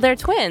 Okay. Well, they're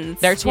twins.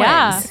 Yeah, it's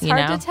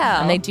hard to tell.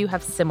 And they do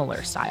have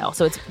similar style.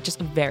 So it's just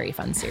a very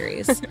fun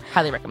series.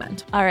 Highly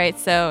recommend. All right,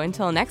 so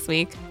until next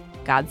week,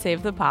 God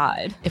save the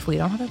pod. If we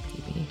don't have a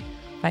baby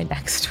by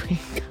next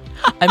week,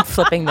 I'm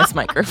flipping this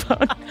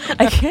microphone.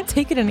 I can't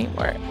take it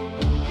anymore.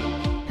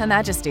 Her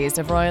Majesties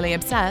of Royally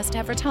Obsessed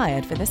have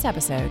retired for this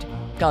episode.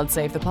 God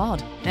save the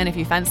pod. And if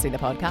you fancy the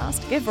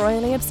podcast, give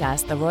Royally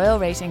Obsessed the royal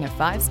rating of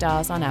 5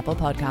 stars on Apple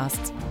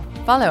Podcasts.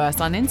 Follow us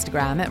on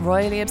Instagram at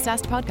Royally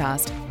Obsessed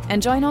Podcast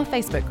and join our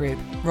Facebook group,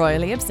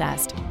 Royally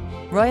Obsessed.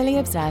 Royally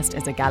Obsessed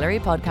is a Gallery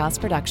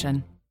Podcast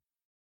production.